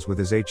projectiles with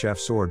his HF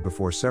sword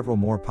before several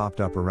more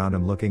popped up around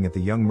him, looking at the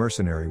young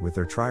mercenary with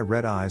their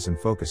tri-red eyes and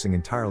focusing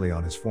entirely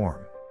on his form.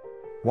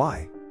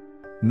 "Why?"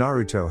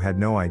 Naruto had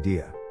no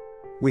idea.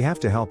 "We have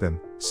to help him,"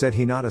 said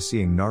Hinata,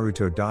 seeing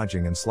Naruto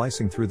dodging and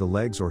slicing through the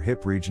legs or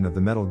hip region of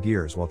the Metal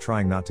Gears while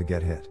trying not to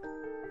get hit.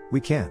 "We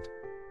can't.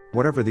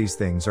 Whatever these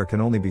things are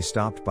can only be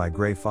stopped by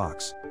Gray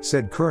Fox,"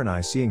 said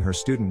Kurenai, seeing her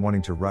student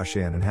wanting to rush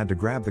in and had to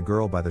grab the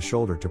girl by the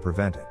shoulder to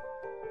prevent it.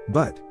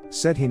 "But,"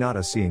 said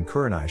Hinata, seeing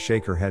Kurenai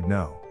shake her head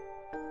no.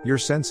 "Your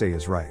sensei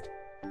is right.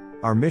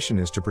 Our mission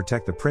is to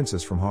protect the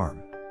princess from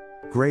harm.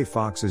 Gray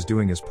Fox is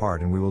doing his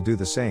part and we will do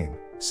the same,"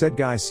 said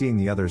Guy, seeing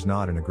the others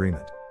nod in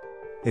agreement.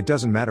 "It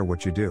doesn't matter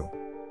what you do.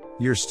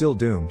 You're still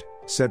doomed,"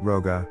 said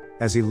Roga,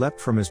 as he leapt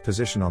from his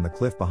position on the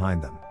cliff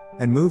behind them,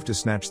 and moved to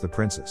snatch the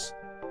princess.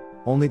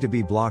 Only to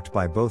be blocked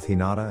by both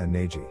Hinata and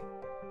Neji.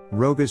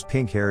 Roga's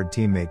pink-haired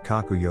teammate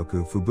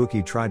Kakuyoku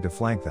Fubuki tried to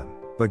flank them,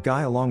 but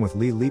Guy along with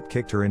Lee Leap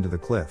kicked her into the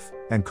cliff,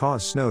 and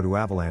caused snow to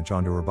avalanche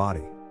onto her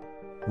body.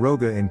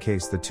 Roga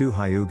encased the two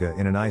Hyuga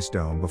in an ice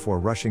dome before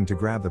rushing to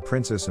grab the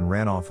princess and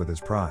ran off with his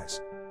prize.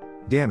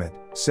 "Damn it,"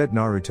 said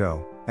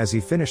Naruto, as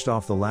he finished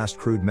off the last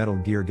crude Metal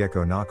Gear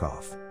Gecko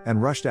knockoff,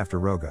 and rushed after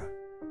Roga.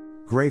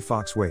 "Gray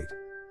Fox, wait.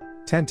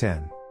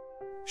 Tenten.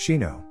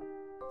 Shino.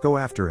 Go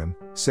after him,"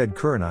 said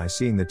Kurenai,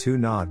 seeing the two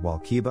nod while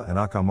Kiba and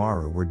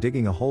Akamaru were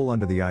digging a hole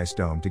under the ice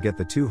dome to get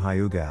the two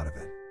Hyuga out of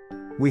it.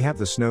 "We have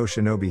the snow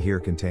shinobi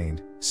here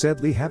contained," said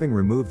Lee, having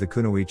removed the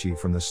kunoichi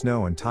from the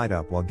snow and tied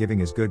up while giving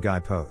his good guy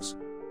pose.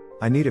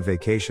 "I need a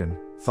vacation,"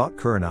 thought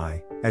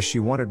Kurenai, as she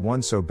wanted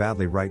one so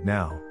badly right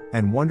now,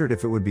 and wondered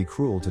if it would be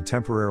cruel to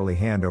temporarily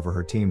hand over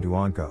her team to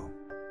Anko.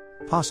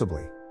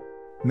 Possibly.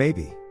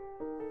 Maybe.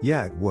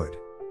 Yeah, it would.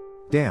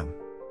 Damn.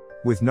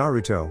 With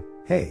Naruto,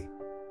 "Hey.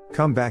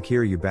 Come back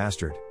here, you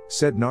bastard,"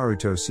 said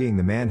Naruto, seeing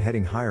the man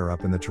heading higher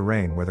up in the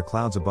terrain where the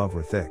clouds above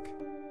were thick.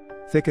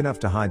 "Thick enough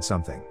to hide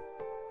something.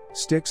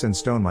 Sticks and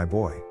stone, my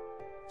boy."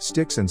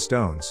 "Sticks and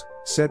stones,"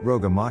 said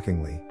Roga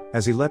mockingly,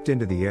 as he leapt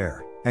into the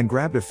air, and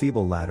grabbed a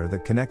feeble ladder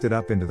that connected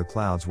up into the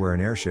clouds where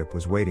an airship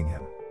was waiting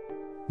him.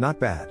 "Not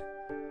bad.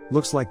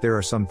 Looks like there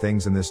are some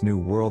things in this new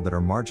world that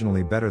are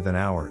marginally better than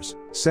ours,"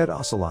 said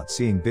Ocelot,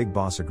 seeing Big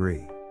Boss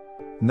agree.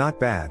 "Not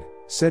bad,"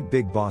 said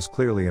Big Boss,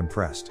 clearly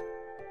impressed.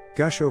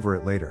 "Gush over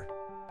it later.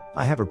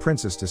 I have a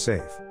princess to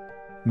save."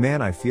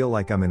 "Man, I feel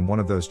like I'm in one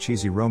of those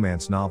cheesy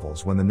romance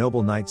novels when the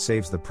noble knight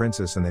saves the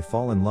princess and they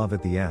fall in love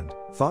at the end,"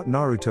 thought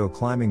Naruto,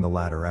 climbing the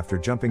ladder after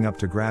jumping up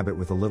to grab it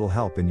with a little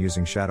help in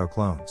using shadow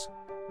clones.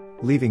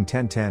 Leaving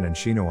Tenten and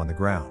Shino on the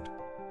ground.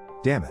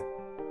 "Damn it.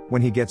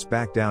 When he gets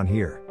back down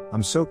here,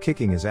 I'm so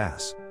kicking his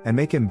ass, and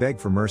make him beg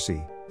for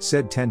mercy,"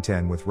 said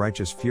Tenten with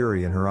righteous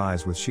fury in her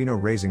eyes, with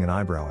Shino raising an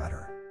eyebrow at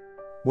her.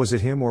 Was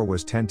it him, or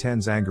was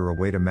Tenten's anger a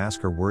way to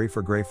mask her worry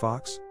for Gray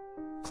Fox?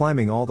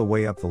 Climbing all the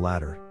way up the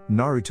ladder,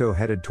 Naruto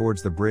headed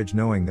towards the bridge,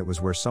 knowing that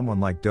was where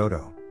someone like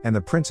Dodo and the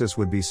princess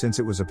would be, since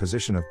it was a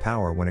position of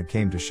power when it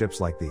came to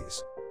ships like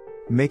these.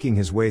 Making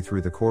his way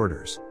through the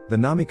corridors, the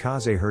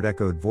Namikaze heard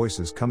echoed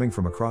voices coming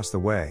from across the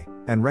way,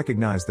 and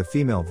recognized the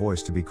female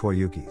voice to be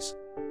Koyuki's.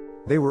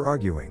 They were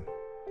arguing.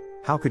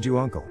 "How could you,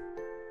 uncle?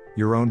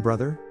 Your own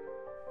brother?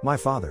 My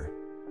father.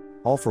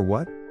 All for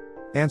what?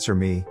 Answer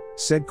me,"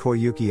 said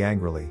Koyuki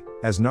angrily,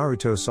 as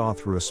Naruto saw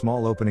through a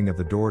small opening of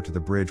the door to the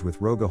bridge with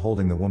Roga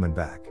holding the woman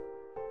back.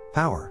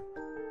 "Power.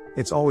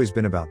 It's always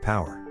been about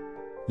power.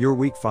 Your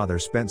weak father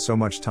spent so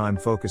much time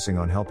focusing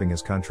on helping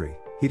his country,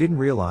 he didn't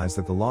realize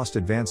that the lost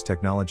advanced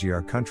technology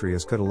our country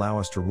has could allow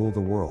us to rule the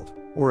world,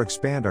 or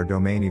expand our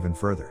domain even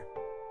further.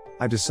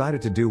 I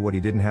decided to do what he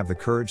didn't have the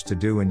courage to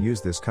do and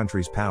use this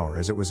country's power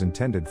as it was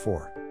intended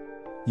for.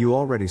 You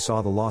already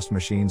saw the lost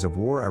machines of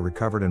war I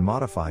recovered and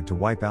modified to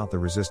wipe out the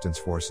resistance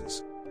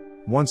forces.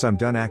 Once I'm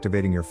done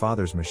activating your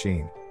father's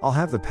machine, I'll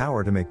have the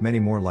power to make many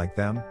more like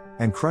them,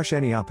 and crush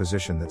any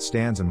opposition that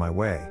stands in my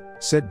way,"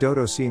 said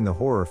Dodo, seeing the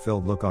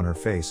horror-filled look on her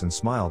face, and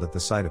smiled at the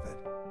sight of it.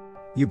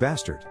 "You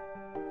bastard.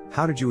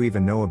 How did you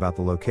even know about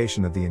the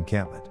location of the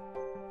encampment?"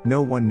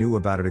 "No one knew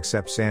about it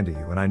except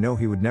Sandayu, and I know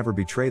he would never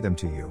betray them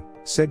to you,"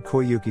 said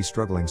Koyuki,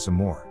 struggling some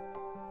more.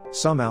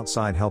 "Some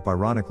outside help,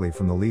 ironically,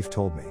 from the Leaf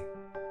told me.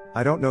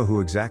 I don't know who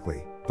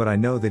exactly, but I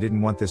know they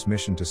didn't want this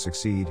mission to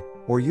succeed,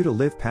 or you to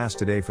live past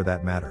today for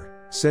that matter,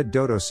 said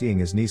Dodo, seeing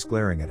his niece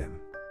glaring at him.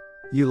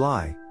 You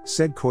lie,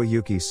 said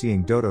Koyuki,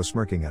 seeing Dodo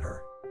smirking at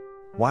her.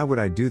 Why would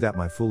I do that,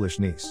 my foolish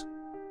niece?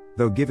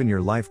 Though given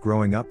your life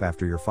growing up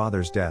after your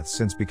father's death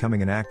since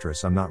becoming an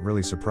actress, I'm not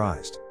really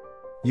surprised.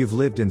 You've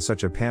lived in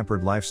such a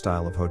pampered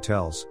lifestyle of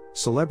hotels,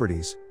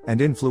 celebrities, and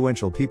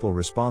influential people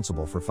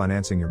responsible for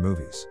financing your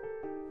movies.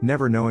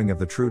 Never knowing of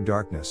the true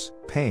darkness,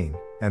 pain,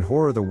 and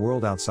horror the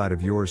world outside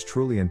of yours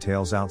truly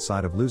entails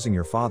outside of losing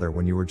your father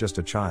when you were just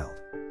a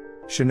child.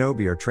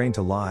 Shinobi are trained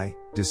to lie,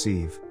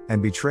 deceive, and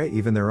betray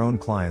even their own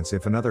clients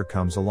if another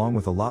comes along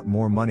with a lot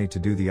more money to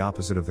do the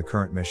opposite of the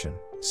current mission,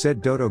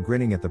 said Dodo,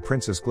 grinning at the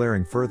princess,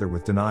 glaring further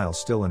with denial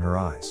still in her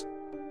eyes.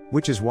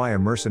 Which is why a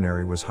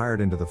mercenary was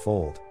hired into the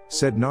fold,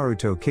 said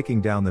Naruto,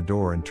 kicking down the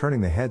door and turning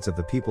the heads of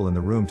the people in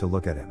the room to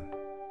look at him.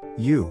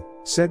 You,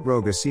 said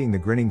Roga, seeing the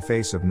grinning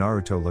face of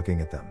Naruto looking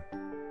at them.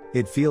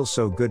 It feels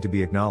so good to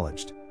be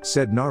acknowledged,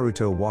 said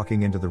Naruto,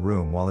 walking into the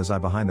room while his eye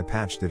behind the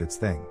patch did its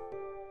thing.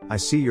 I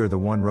see you're the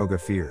one Roga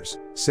fears,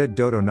 said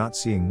Dodo, not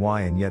seeing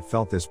why, and yet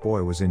felt this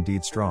boy was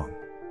indeed strong.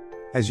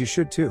 As you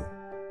should too.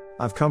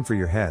 I've come for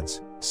your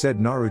heads, said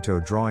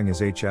Naruto, drawing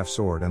his HF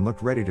sword and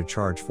looked ready to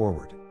charge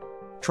forward.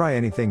 Try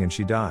anything and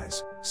she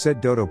dies, said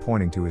Dodo,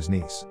 pointing to his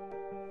niece.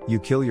 You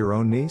kill your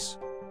own niece?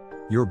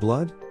 Your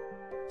blood?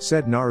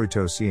 Said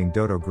Naruto, seeing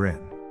Dodo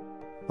grin.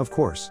 Of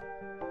course.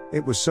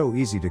 It was so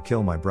easy to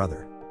kill my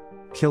brother.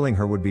 Killing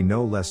her would be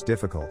no less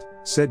difficult,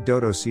 said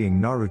Dodo,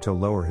 seeing Naruto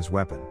lower his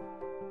weapon.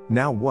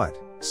 Now what?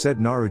 Said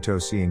Naruto,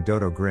 seeing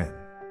Dodo grin.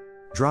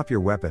 Drop your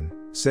weapon,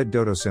 said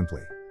Dodo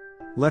simply.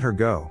 Let her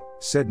go,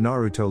 said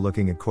Naruto,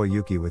 looking at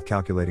Koyuki with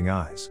calculating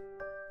eyes.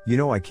 You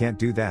know I can't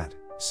do that,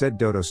 said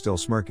Dodo, still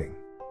smirking.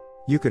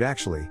 You could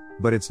actually,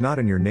 but it's not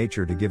in your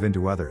nature to give in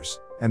to others,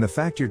 and the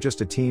fact you're just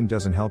a team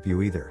doesn't help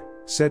you either,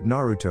 said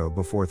Naruto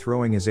before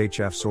throwing his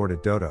HF sword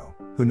at Dodo,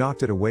 who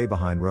knocked it away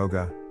behind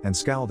Roga, and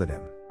scowled at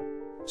him.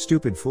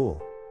 Stupid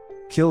fool.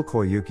 Kill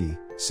Koyuki,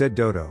 said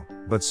Dodo,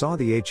 but saw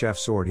the HF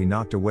sword he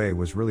knocked away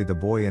was really the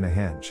boy in a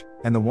henge,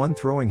 and the one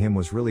throwing him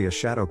was really a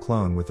shadow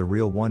clone with the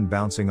real one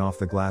bouncing off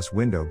the glass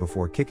window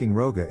before kicking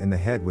Roga in the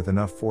head with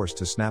enough force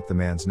to snap the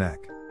man's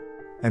neck.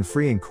 And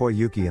freeing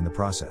Koyuki in the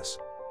process.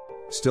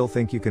 Still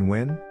think you can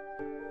win?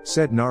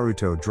 Said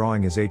Naruto,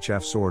 drawing his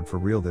HF sword for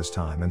real this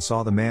time, and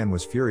saw the man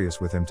was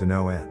furious with him to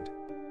no end.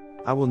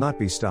 I will not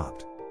be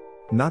stopped.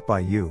 Not by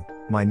you,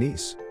 my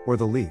niece, or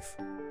the leaf.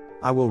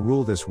 I will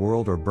rule this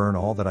world or burn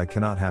all that I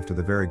cannot have to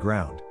the very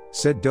ground,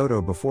 said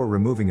Dodo before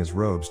removing his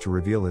robes to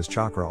reveal his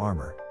chakra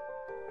armor.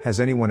 Has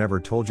anyone ever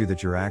told you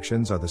that your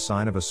actions are the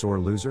sign of a sore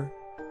loser?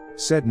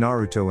 Said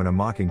Naruto in a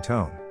mocking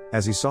tone,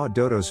 as he saw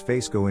Dodo's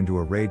face go into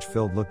a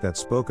rage-filled look that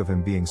spoke of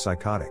him being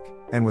psychotic,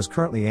 and was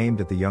currently aimed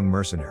at the young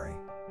mercenary.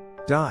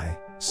 Die,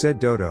 said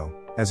Dodo,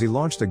 as he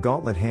launched a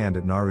gauntlet hand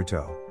at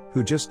Naruto,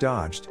 who just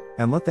dodged,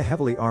 and let the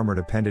heavily armored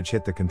appendage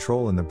hit the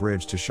control in the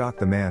bridge to shock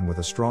the man with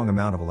a strong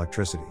amount of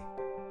electricity.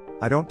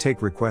 I don't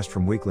take requests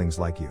from weaklings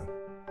like you.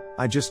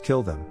 I just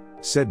kill them,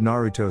 said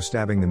Naruto,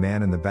 stabbing the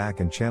man in the back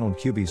and channeled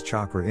Kyuubi's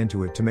chakra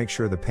into it to make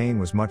sure the pain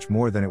was much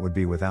more than it would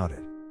be without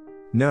it.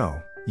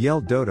 No,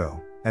 yelled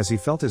Dodo, as he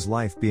felt his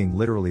life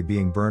literally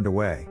being burned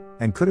away,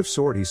 and could have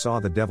soared. He saw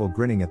the devil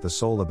grinning at the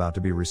soul about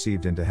to be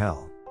received into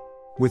hell.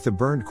 With the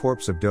burned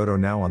corpse of Dodo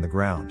now on the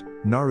ground,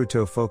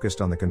 Naruto focused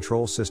on the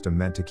control system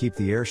meant to keep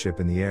the airship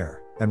in the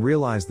air, and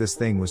realized this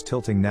thing was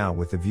tilting now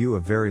with the view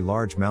of very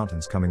large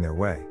mountains coming their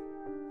way.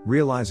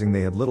 Realizing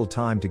they had little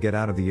time to get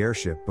out of the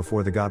airship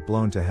before they got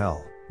blown to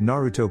hell,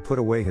 Naruto put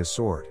away his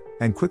sword,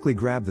 and quickly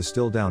grabbed the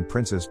still-down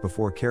princess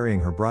before carrying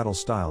her bridal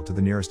style to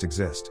the nearest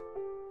exit.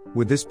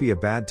 Would this be a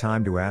bad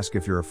time to ask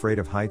if you're afraid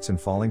of heights and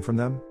falling from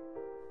them?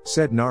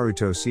 Said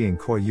Naruto, seeing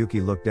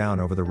Koyuki look down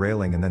over the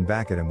railing and then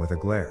back at him with a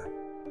glare.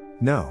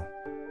 No.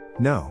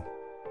 No.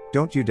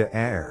 Don't you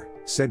dare,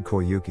 said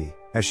Koyuki,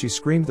 as she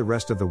screamed the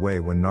rest of the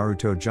way when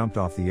Naruto jumped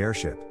off the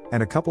airship,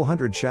 and a couple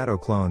hundred shadow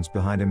clones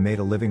behind him made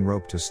a living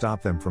rope to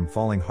stop them from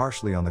falling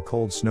harshly on the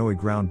cold snowy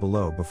ground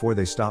below before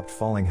they stopped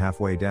falling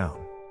halfway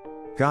down.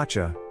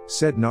 Gotcha,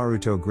 said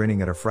Naruto,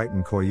 grinning at a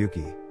frightened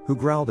Koyuki, who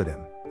growled at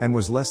him, and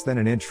was less than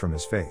an inch from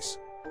his face.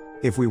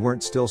 If we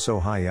weren't still so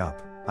high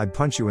up, I'd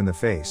punch you in the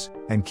face,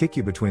 and kick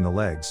you between the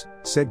legs,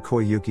 said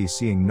Koyuki,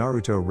 seeing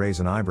Naruto raise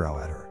an eyebrow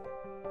at her.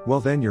 Well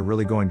then you're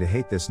really going to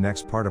hate this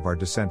next part of our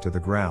descent to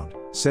the ground,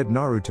 said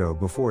Naruto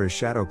before his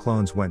shadow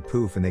clones went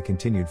poof and they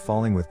continued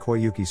falling with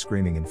Koyuki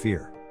screaming in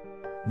fear.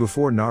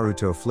 Before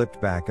Naruto flipped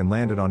back and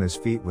landed on his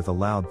feet with a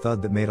loud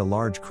thud that made a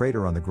large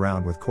crater on the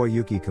ground with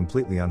Koyuki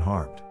completely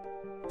unharmed.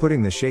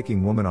 Putting the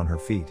shaking woman on her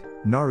feet,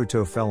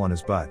 Naruto fell on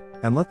his butt,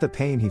 and let the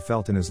pain he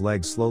felt in his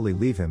legs slowly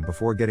leave him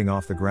before getting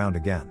off the ground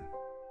again.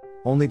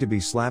 Only to be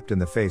slapped in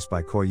the face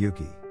by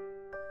Koyuki.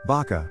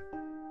 Baka!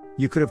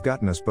 You could have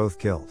gotten us both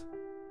killed.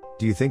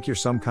 Do you think you're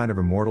some kind of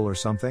immortal or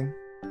something?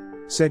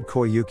 Said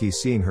Koyuki,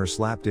 seeing her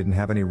slap didn't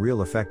have any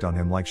real effect on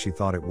him like she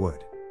thought it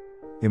would.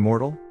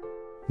 Immortal?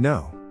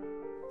 No.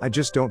 I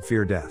just don't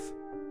fear death.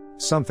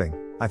 Something,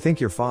 I think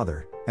your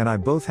father, and I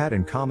both had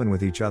in common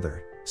with each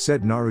other,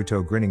 said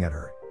Naruto, grinning at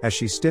her, as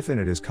she stiffened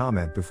at his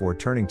comment before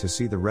turning to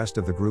see the rest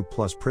of the group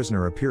plus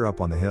prisoner appear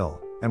up on the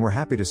hill, and were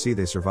happy to see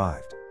they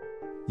survived.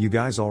 "You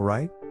guys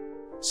alright?"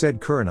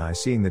 said Kurenai,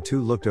 seeing the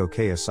two looked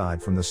okay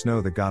aside from the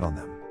snow that got on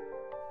them.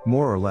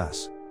 "More or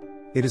less.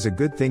 It is a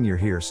good thing you're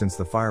here since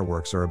the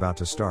fireworks are about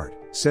to start,"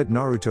 said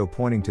Naruto,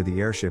 pointing to the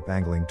airship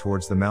angling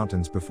towards the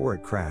mountains before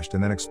it crashed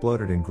and then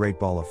exploded in great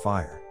ball of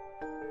fire.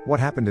 "What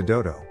happened to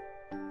Dodo?"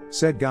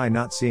 said Guy,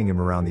 not seeing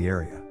him around the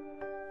area.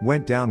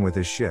 "Went down with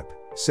his ship,"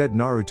 said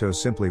Naruto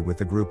simply, with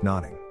the group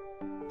nodding.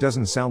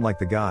 "Doesn't sound like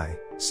the guy,"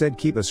 said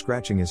Kiba,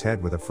 scratching his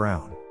head with a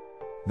frown.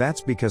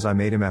 "That's because I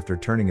made him after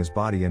turning his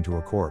body into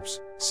a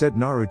corpse," said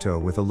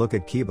Naruto with a look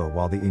at Kiba,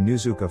 while the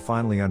Inuzuka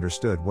finally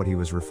understood what he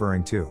was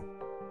referring to.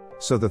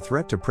 "So the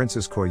threat to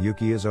Princess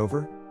Koyuki is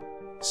over?"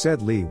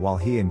 said Lee, while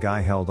he and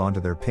Guy held onto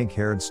their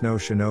pink-haired snow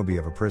shinobi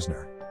of a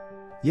prisoner.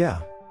 "Yeah.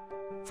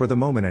 For the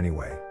moment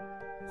anyway.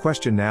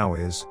 Question now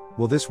is,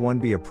 will this one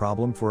be a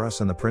problem for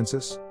us and the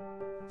princess?"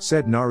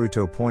 said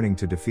Naruto, pointing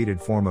to defeated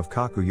form of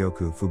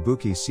Kakuyoku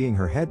Fubuki, seeing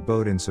her head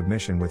bowed in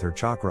submission with her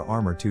chakra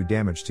armor too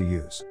damaged to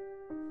use.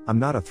 "I'm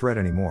not a threat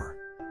anymore.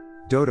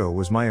 Dodo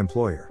was my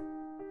employer.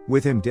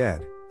 With him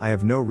dead, I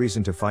have no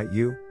reason to fight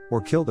you, or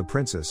kill the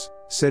princess,"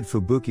 said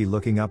Fubuki,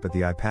 looking up at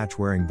the eye patch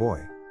wearing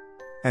boy.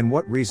 "And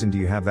what reason do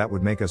you have that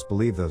would make us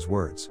believe those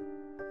words?"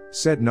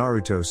 said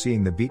Naruto,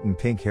 seeing the beaten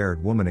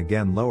pink-haired woman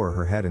again lower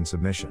her head in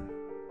submission.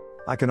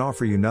 "I can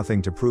offer you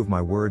nothing to prove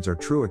my words are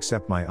true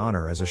except my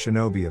honor as a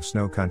shinobi of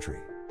Snow Country.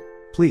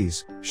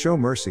 Please, show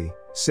mercy,"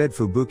 said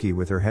Fubuki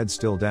with her head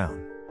still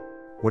down.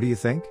 "What do you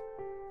think?"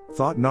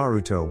 thought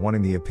Naruto,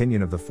 wanting the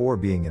opinion of the four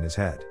being in his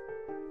head.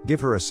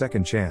 "Give her a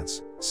second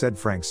chance," said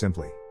Frank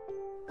simply.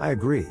 "I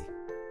agree.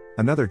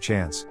 Another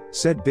chance,"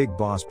 said Big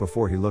Boss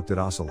before he looked at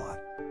Ocelot.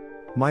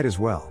 "Might as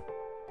well.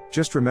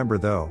 Just remember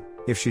though,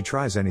 if she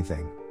tries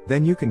anything,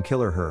 then you can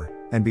kill her,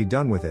 and be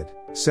done with it,"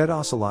 said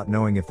Ocelot,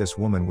 knowing if this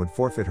woman would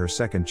forfeit her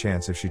second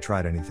chance if she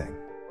tried anything.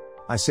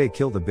 "I say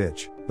kill the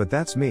bitch, but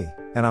that's me,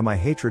 and my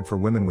hatred for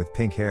women with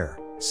pink hair,"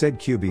 said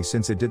Kyubi,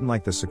 since it didn't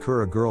like the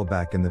Sakura girl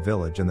back in the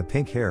village and the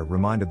pink hair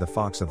reminded the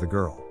fox of the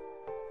girl.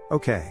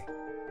 "Okay.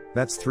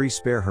 That's 3.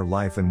 Spare her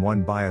life and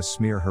 1 bias,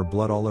 smear her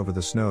blood all over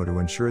the snow to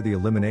ensure the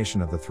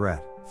elimination of the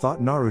threat,"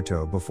 thought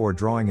Naruto before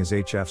drawing his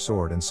HF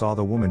sword and saw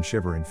the woman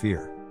shiver in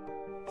fear.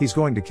 "He's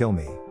going to kill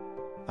me.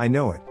 I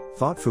know it,"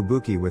 thought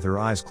Fubuki with her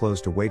eyes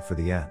closed to wait for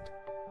the end.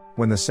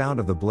 When the sound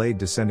of the blade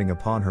descending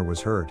upon her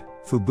was heard,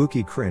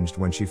 Fubuki cringed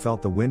when she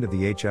felt the wind of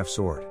the HF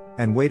sword,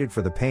 and waited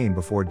for the pain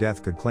before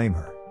death could claim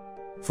her.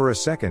 For a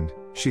second,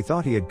 she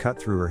thought he had cut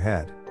through her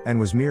head, and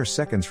was mere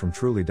seconds from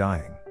truly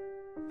dying.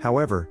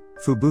 However,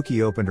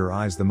 Fubuki opened her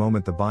eyes the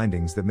moment the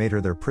bindings that made her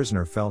their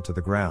prisoner fell to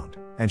the ground,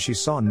 and she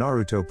saw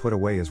Naruto put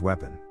away his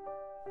weapon.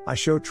 "I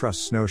show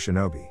trust, Snow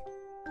Shinobi.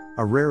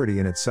 A rarity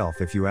in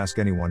itself if you ask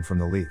anyone from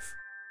the Leaf.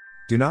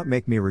 Do not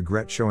make me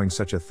regret showing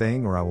such a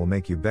thing, or I will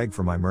make you beg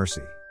for my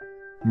mercy.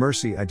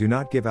 Mercy I do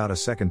not give out a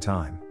second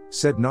time,"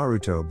 said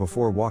Naruto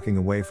before walking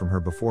away from her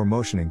before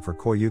motioning for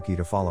Koyuki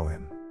to follow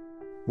him.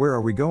 "Where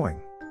are we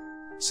going?"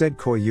 said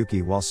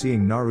Koyuki while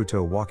seeing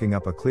Naruto walking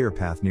up a clear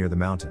path near the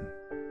mountain.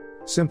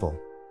 "Simple.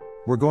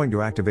 We're going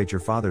to activate your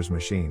father's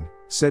machine,"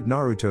 said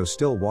Naruto,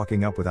 still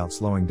walking up without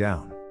slowing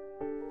down.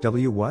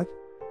 What?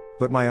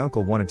 "But my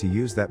uncle wanted to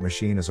use that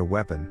machine as a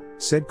weapon,"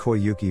 said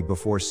Koyuki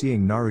before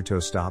seeing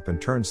Naruto stop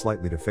and turn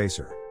slightly to face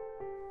her.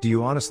 "Do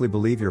you honestly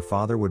believe your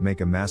father would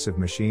make a massive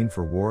machine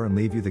for war and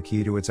leave you the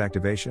key to its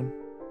activation?"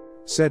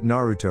 said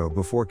Naruto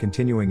before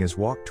continuing his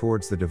walk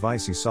towards the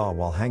device he saw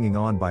while hanging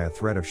on by a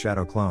thread of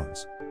shadow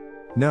clones.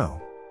 "No.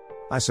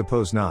 I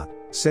suppose not,"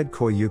 said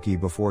Koyuki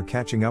before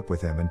catching up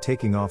with him and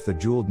taking off the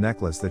jeweled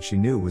necklace that she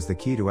knew was the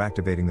key to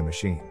activating the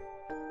machine.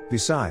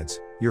 "Besides,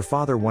 your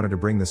father wanted to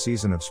bring the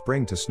season of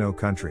spring to Snow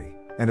Country,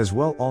 and as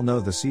well all know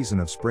the season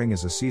of spring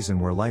is a season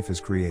where life is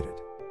created.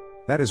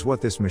 That is what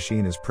this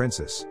machine is,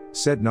 princess,"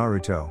 said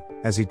Naruto,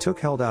 as he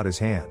held out his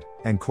hand,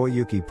 and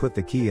Koyuki put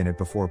the key in it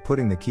before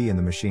putting the key in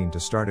the machine to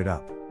start it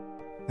up.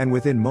 And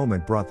within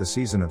moment brought the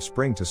season of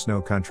spring to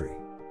Snow Country.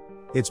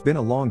 "It's been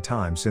a long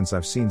time since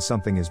I've seen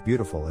something as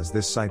beautiful as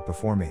this sight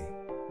before me.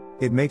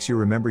 It makes you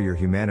remember your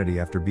humanity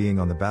after being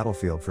on the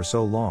battlefield for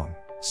so long,"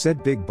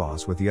 said Big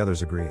Boss with the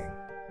others agreeing.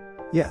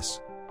 "Yes.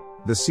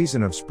 The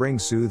season of spring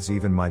soothes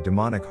even my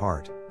demonic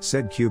heart,"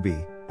 said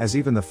Kyubi, as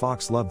even the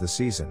fox loved the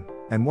season,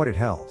 and what it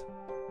held.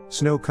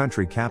 Snow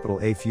Country capital.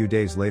 A few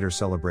days later,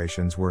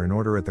 celebrations were in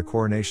order at the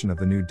coronation of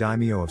the new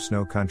daimyo of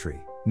Snow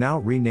Country, now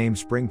renamed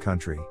Spring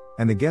Country,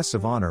 and the guests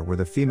of honor were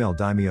the female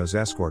daimyo's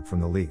escort from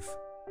the Leaf.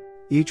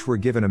 Each were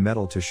given a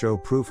medal to show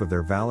proof of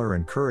their valor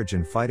and courage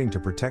in fighting to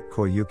protect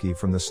Koyuki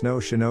from the snow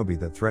shinobi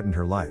that threatened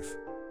her life.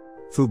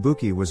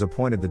 Fubuki was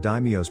appointed the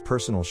daimyo's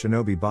personal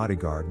shinobi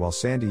bodyguard, while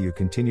Sandayu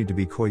continued to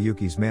be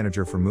Koyuki's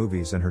manager for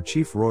movies and her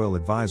chief royal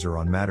advisor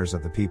on matters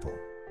of the people.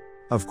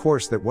 Of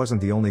course, that wasn't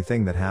the only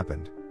thing that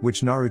happened,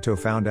 which Naruto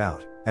found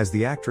out, as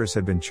the actress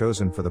had been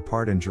chosen for the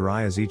part in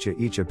Jiraiya's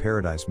Icha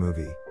Paradise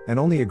movie, and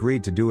only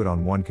agreed to do it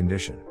on one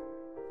condition.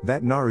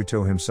 That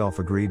Naruto himself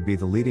agreed be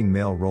the leading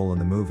male role in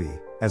the movie,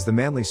 as the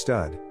manly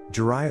stud.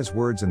 Jiraiya's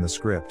words in the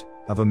script,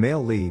 of a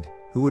male lead,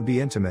 who would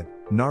be intimate,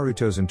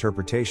 Naruto's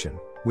interpretation,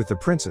 with the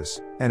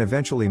princess, and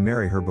eventually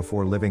marry her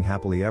before living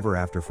happily ever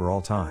after for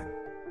all time.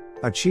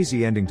 A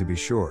cheesy ending to be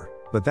sure,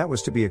 but that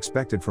was to be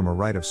expected from a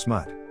write of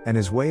smut, and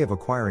his way of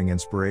acquiring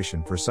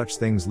inspiration for such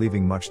things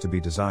leaving much to be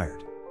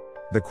desired.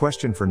 The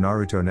question for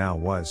Naruto now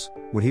was,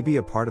 would he be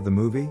a part of the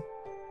movie?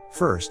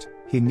 First,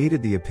 he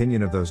needed the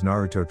opinion of those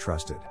Naruto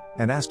trusted,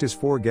 and asked his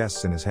 4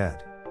 guests in his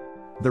head.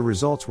 The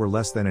results were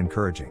less than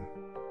encouraging.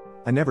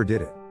 "I never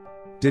did it.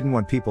 Didn't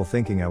want people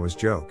thinking I was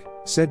joke,"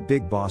 said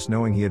Big Boss,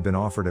 knowing he had been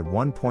offered at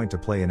one point to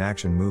play in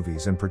action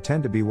movies and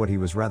pretend to be what he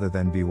was rather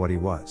than be what he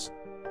was.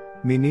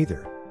 "Me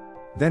neither.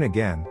 Then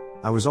again,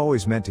 I was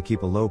always meant to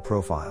keep a low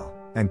profile,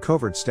 and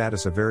covert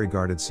status a very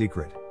guarded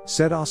secret,"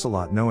 said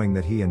Ocelot, knowing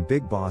that he and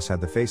Big Boss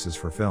had the faces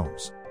for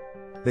films.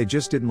 They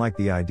just didn't like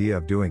the idea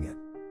of doing it.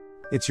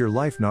 "It's your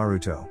life,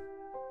 Naruto."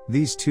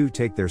 These two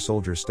take their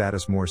soldier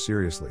status more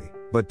seriously,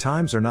 but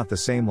times are not the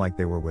same like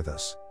they were with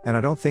us, and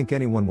I don't think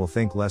anyone will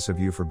think less of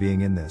you for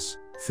being in this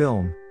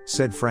film,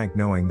 said Frank,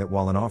 knowing that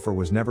while an offer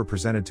was never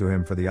presented to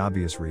him for the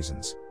obvious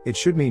reasons, it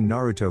should mean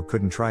Naruto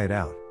couldn't try it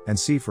out and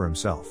see for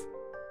himself.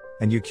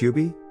 "And you,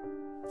 Kyuubi?"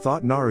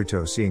 thought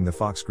Naruto, seeing the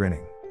fox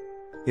grinning.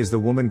 "Is the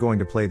woman going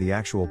to play the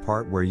actual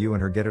part where you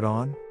and her get it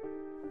on?"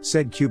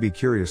 said Kyuubi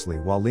curiously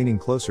while leaning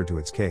closer to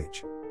its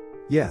cage.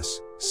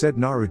 "Yes," said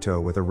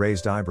Naruto with a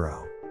raised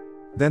eyebrow.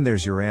 "Then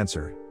there's your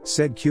answer,"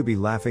 said Kyuubi,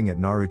 laughing at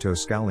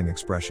Naruto's scowling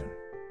expression.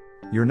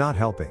 "You're not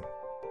helping,"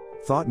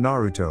 thought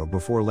Naruto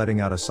before letting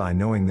out a sigh,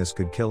 knowing this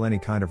could kill any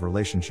kind of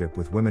relationship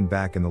with women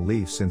back in the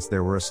Leaf, since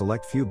there were a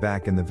select few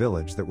back in the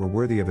village that were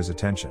worthy of his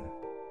attention.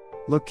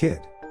 "Look,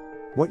 kid.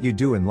 What you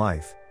do in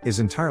life is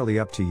entirely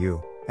up to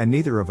you, and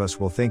neither of us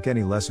will think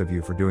any less of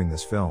you for doing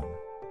this film.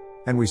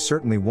 And we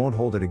certainly won't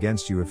hold it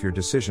against you if your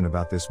decision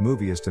about this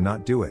movie is to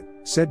not do it,"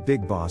 said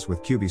Big Boss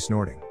with Kyuubi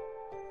snorting.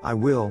 "I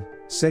will,"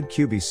 said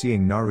Kyuubi,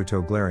 seeing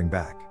Naruto glaring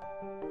back.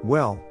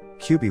 "Well,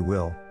 Kyuubi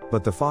will,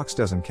 but the fox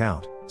doesn't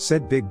count,"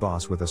 said Big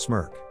Boss with a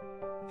smirk.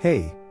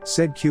 "Hey,"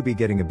 said Kyuubi,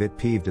 getting a bit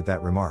peeved at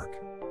that remark.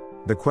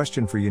 "The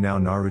question for you now,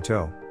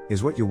 Naruto,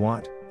 is what you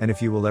want, and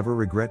if you will ever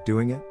regret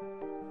doing it?"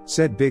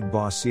 said Big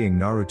Boss, seeing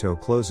Naruto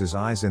close his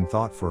eyes in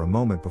thought for a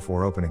moment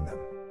before opening them.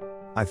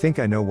 "I think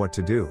I know what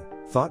to do,"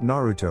 thought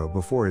Naruto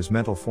before his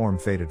mental form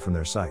faded from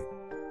their sight.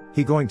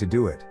 "He going to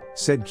do it,"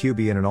 said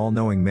Kyuubi in an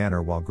all-knowing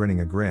manner while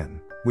grinning a grin,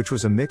 which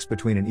was a mix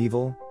between an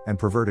evil and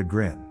perverted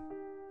grin.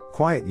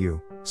 "Quiet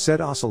you,"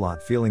 said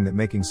Ocelot, feeling that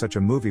making such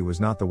a movie was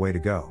not the way to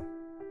go.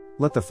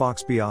 "Let the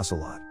fox be,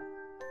 Ocelot.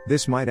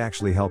 This might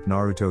actually help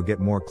Naruto get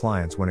more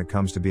clients when it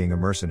comes to being a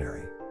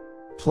mercenary.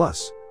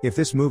 Plus, if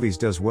this movie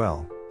does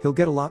well, he'll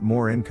get a lot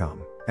more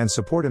income, and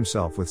support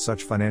himself with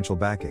such financial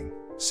backing,"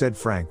 said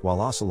Frank,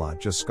 while Ocelot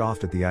just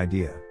scoffed at the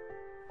idea.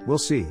 "We'll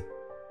see.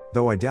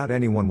 Though I doubt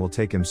anyone will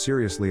take him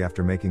seriously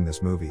after making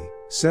this movie,"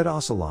 said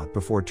Ocelot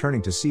before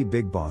turning to see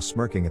Big Boss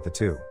smirking at the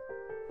two.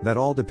 "That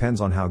all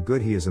depends on how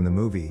good he is in the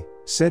movie,"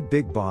 said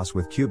Big Boss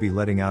with Kyuubi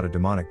letting out a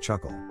demonic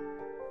chuckle.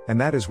 "And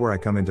that is where I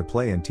come into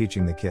play in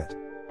teaching the kid.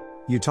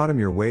 You taught him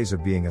your ways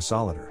of being a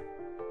solider.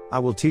 I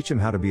will teach him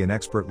how to be an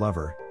expert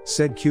lover,"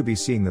 said Kyuubi,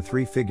 seeing the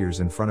 3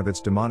 figures in front of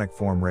its demonic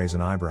form raise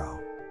an eyebrow.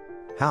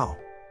 "How?"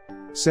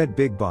 said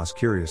Big Boss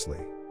curiously.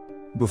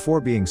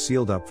 "Before being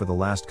sealed up for the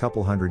last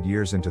couple hundred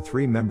years into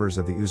 3 members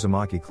of the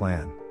Uzumaki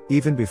clan,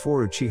 even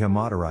before Uchiha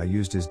Madara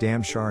used his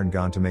damn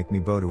Sharingan to make me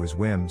bow to his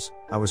whims,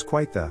 I was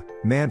quite the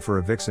man for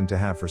a vixen to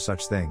have for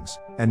such things,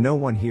 and no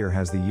one here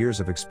has the years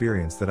of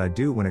experience that I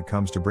do when it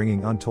comes to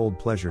bringing untold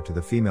pleasure to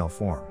the female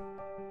form.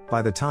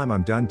 By the time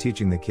I'm done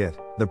teaching the kid,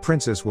 the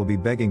princess will be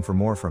begging for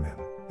more from him,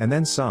 and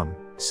then some,"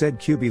 said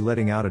Kyuubi,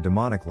 letting out a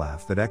demonic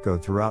laugh that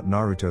echoed throughout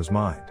Naruto's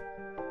mind.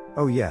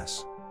 "Oh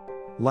yes.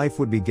 Life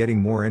would be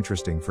getting more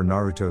interesting for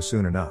Naruto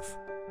soon enough.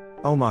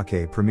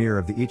 Omake, premiere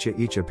of the Icha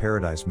Icha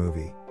Paradise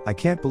movie. I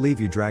can't believe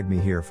you dragged me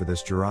here for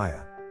this,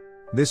 Jiraiya.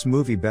 This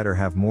movie better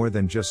have more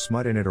than just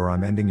smut in it, or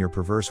I'm ending your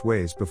perverse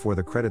ways before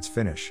the credits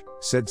finish,"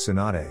 said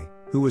Tsunade,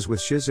 who was with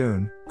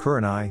Shizune,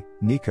 Kurenai,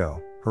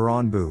 Nico,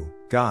 Haranbu,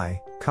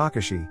 Guy,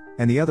 Kakashi,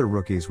 and the other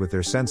rookies with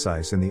their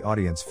senseis in the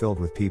audience filled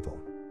with people.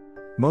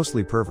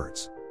 Mostly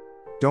perverts.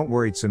 "Don't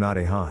worry,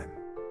 Tsunade-heim.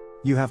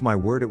 You have my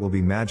word, it will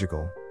be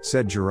magical,"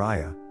 said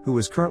Jiraiya, who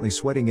was currently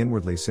sweating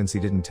inwardly since he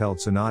didn't tell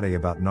Tsunade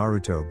about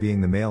Naruto being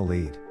the male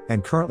lead,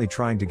 and currently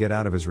trying to get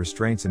out of his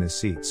restraints in his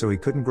seat so he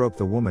couldn't grope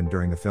the woman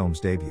during the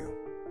film's debut.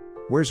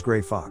 "Where's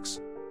Grey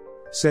Fox?"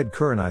 said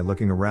Kurenai,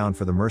 looking around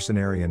for the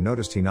mercenary, and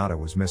noticed Hinata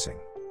was missing.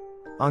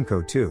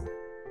 "Anko too.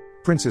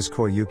 Princess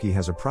Koyuki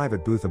has a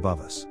private booth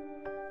above us.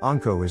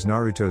 Anko is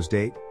Naruto's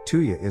date,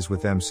 Tuya is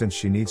with them since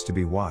she needs to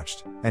be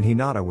watched, and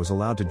Hinata was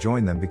allowed to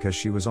join them because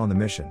she was on the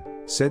mission,"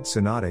 said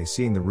Tsunade,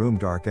 seeing the room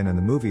darken and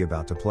the movie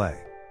about to play.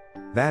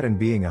 "That and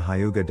being a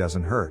Hyuga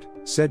doesn't hurt,"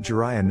 said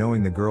Jiraiya,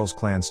 knowing the girl's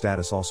clan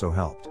status also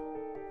helped.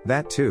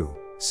 "That too,"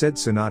 said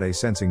Tsunade,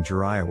 sensing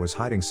Jiraiya was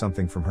hiding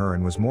something from her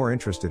and was more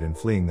interested in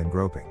fleeing than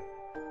groping.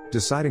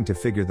 Deciding to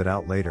figure that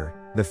out later,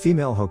 the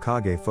female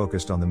Hokage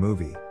focused on the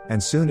movie,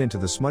 and soon into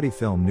the smutty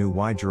film knew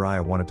why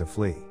Jiraiya wanted to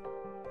flee.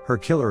 Her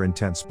killer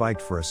intent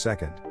spiked for a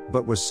second,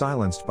 but was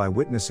silenced by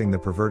witnessing the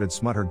perverted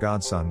smut her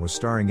godson was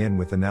starring in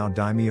with the now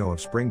daimyo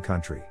of Spring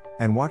Country,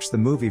 and watched the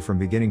movie from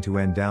beginning to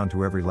end down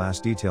to every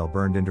last detail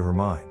burned into her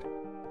mind.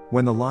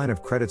 When the line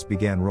of credits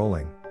began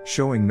rolling,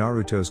 showing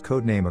Naruto's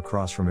codename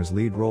across from his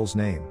lead role's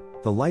name,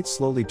 the lights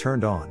slowly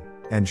turned on,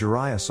 and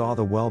Jiraiya saw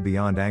the well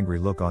beyond angry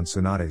look on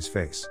Tsunade's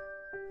face.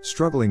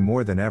 Struggling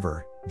more than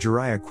ever,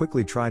 Jiraiya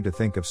quickly tried to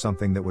think of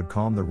something that would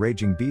calm the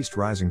raging beast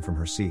rising from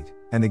her seat,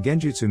 and the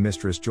Genjutsu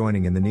mistress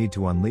joining in the need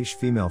to unleash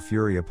female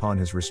fury upon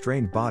his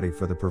restrained body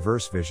for the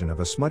perverse vision of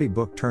a smutty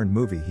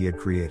book-turned-movie he had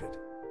created.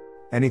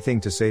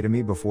 "Anything to say to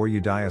me before you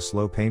die a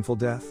slow painful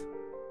death?"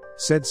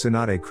 said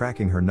Tsunade,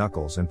 cracking her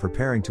knuckles and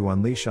preparing to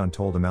unleash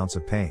untold amounts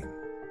of pain.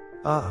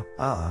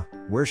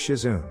 Where's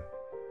Shizune?"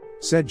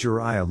 said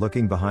Jiraiya,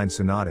 looking behind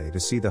Tsunade to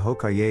see the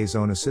Hokage's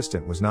own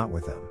assistant was not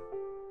with them.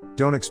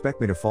 "Don't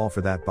expect me to fall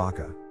for that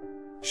baka."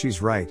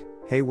 "She's right,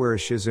 hey, where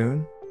is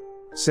Shizune?"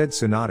 said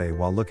Tsunade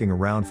while looking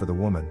around for the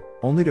woman,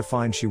 only to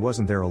find she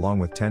wasn't there along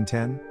with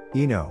Tenten,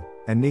 Ino,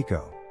 and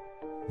Nico.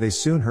 They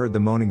soon heard the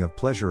moaning of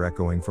pleasure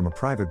echoing from a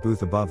private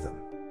booth above them.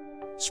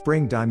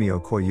 Spring Daimyo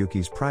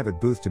Koyuki's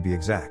private booth to be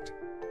exact.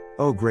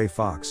 "Oh Gray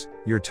Fox,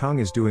 your tongue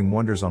is doing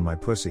wonders on my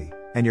pussy,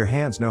 and your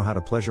hands know how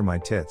to pleasure my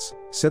tits,"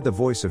 said the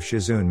voice of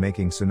Shizune,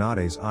 making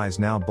Tsunade's eyes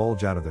now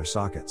bulge out of their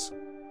sockets.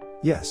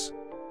 Yes.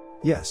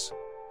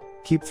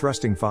 Keep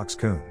thrusting,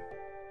 Fox-kun."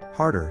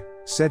 "Harder,"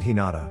 said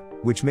Hinata,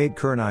 which made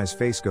Kurenai's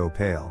face go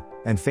pale,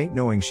 and faint,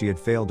 knowing she had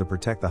failed to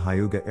protect the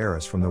Hyuga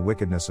heiress from the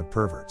wickedness of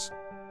perverts.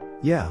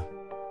 "Yeah.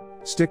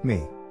 Stick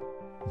me.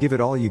 Give it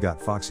all you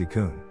got,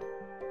 Foxy-kun."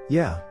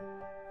 "Yeah.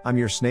 I'm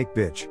your snake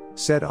bitch,"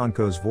 said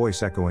Anko's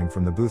voice echoing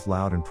from the booth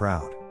loud and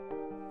proud.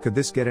 "Could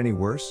this get any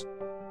worse?"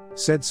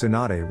 said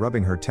Tsunade,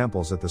 rubbing her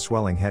temples at the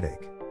swelling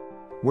headache.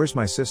 "Where's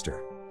my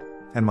sister?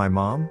 And my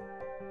mom?"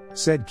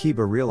 said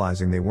Kiba,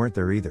 realizing they weren't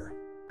there either.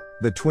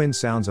 The twin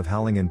sounds of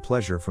howling in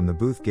pleasure from the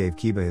booth gave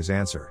Kiba his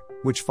answer,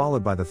 which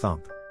followed by the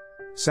thump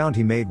sound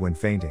he made when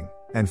fainting,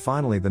 and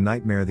finally the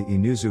nightmare the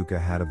Inuzuka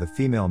had of the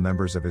female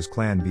members of his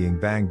clan being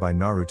banged by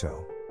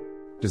Naruto.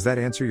 "Does that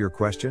answer your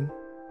question?"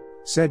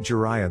 said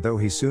Jiraiya, though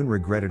he soon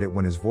regretted it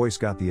when his voice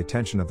got the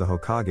attention of the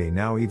Hokage,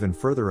 now even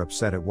further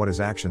upset at what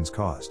his actions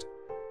caused.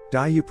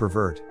 "Die, you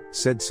pervert,"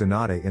 said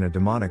Tsunade in a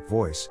demonic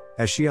voice,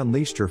 as she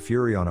unleashed her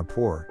fury on a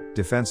poor,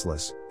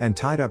 defenseless, and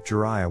tied up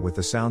Jiraiya, with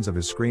the sounds of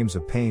his screams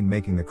of pain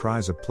making the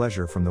cries of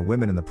pleasure from the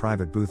women in the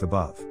private booth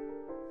above.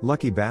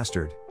 "Lucky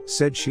bastard,"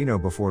 said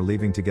Shino before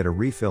leaving to get a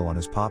refill on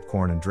his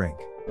popcorn and drink.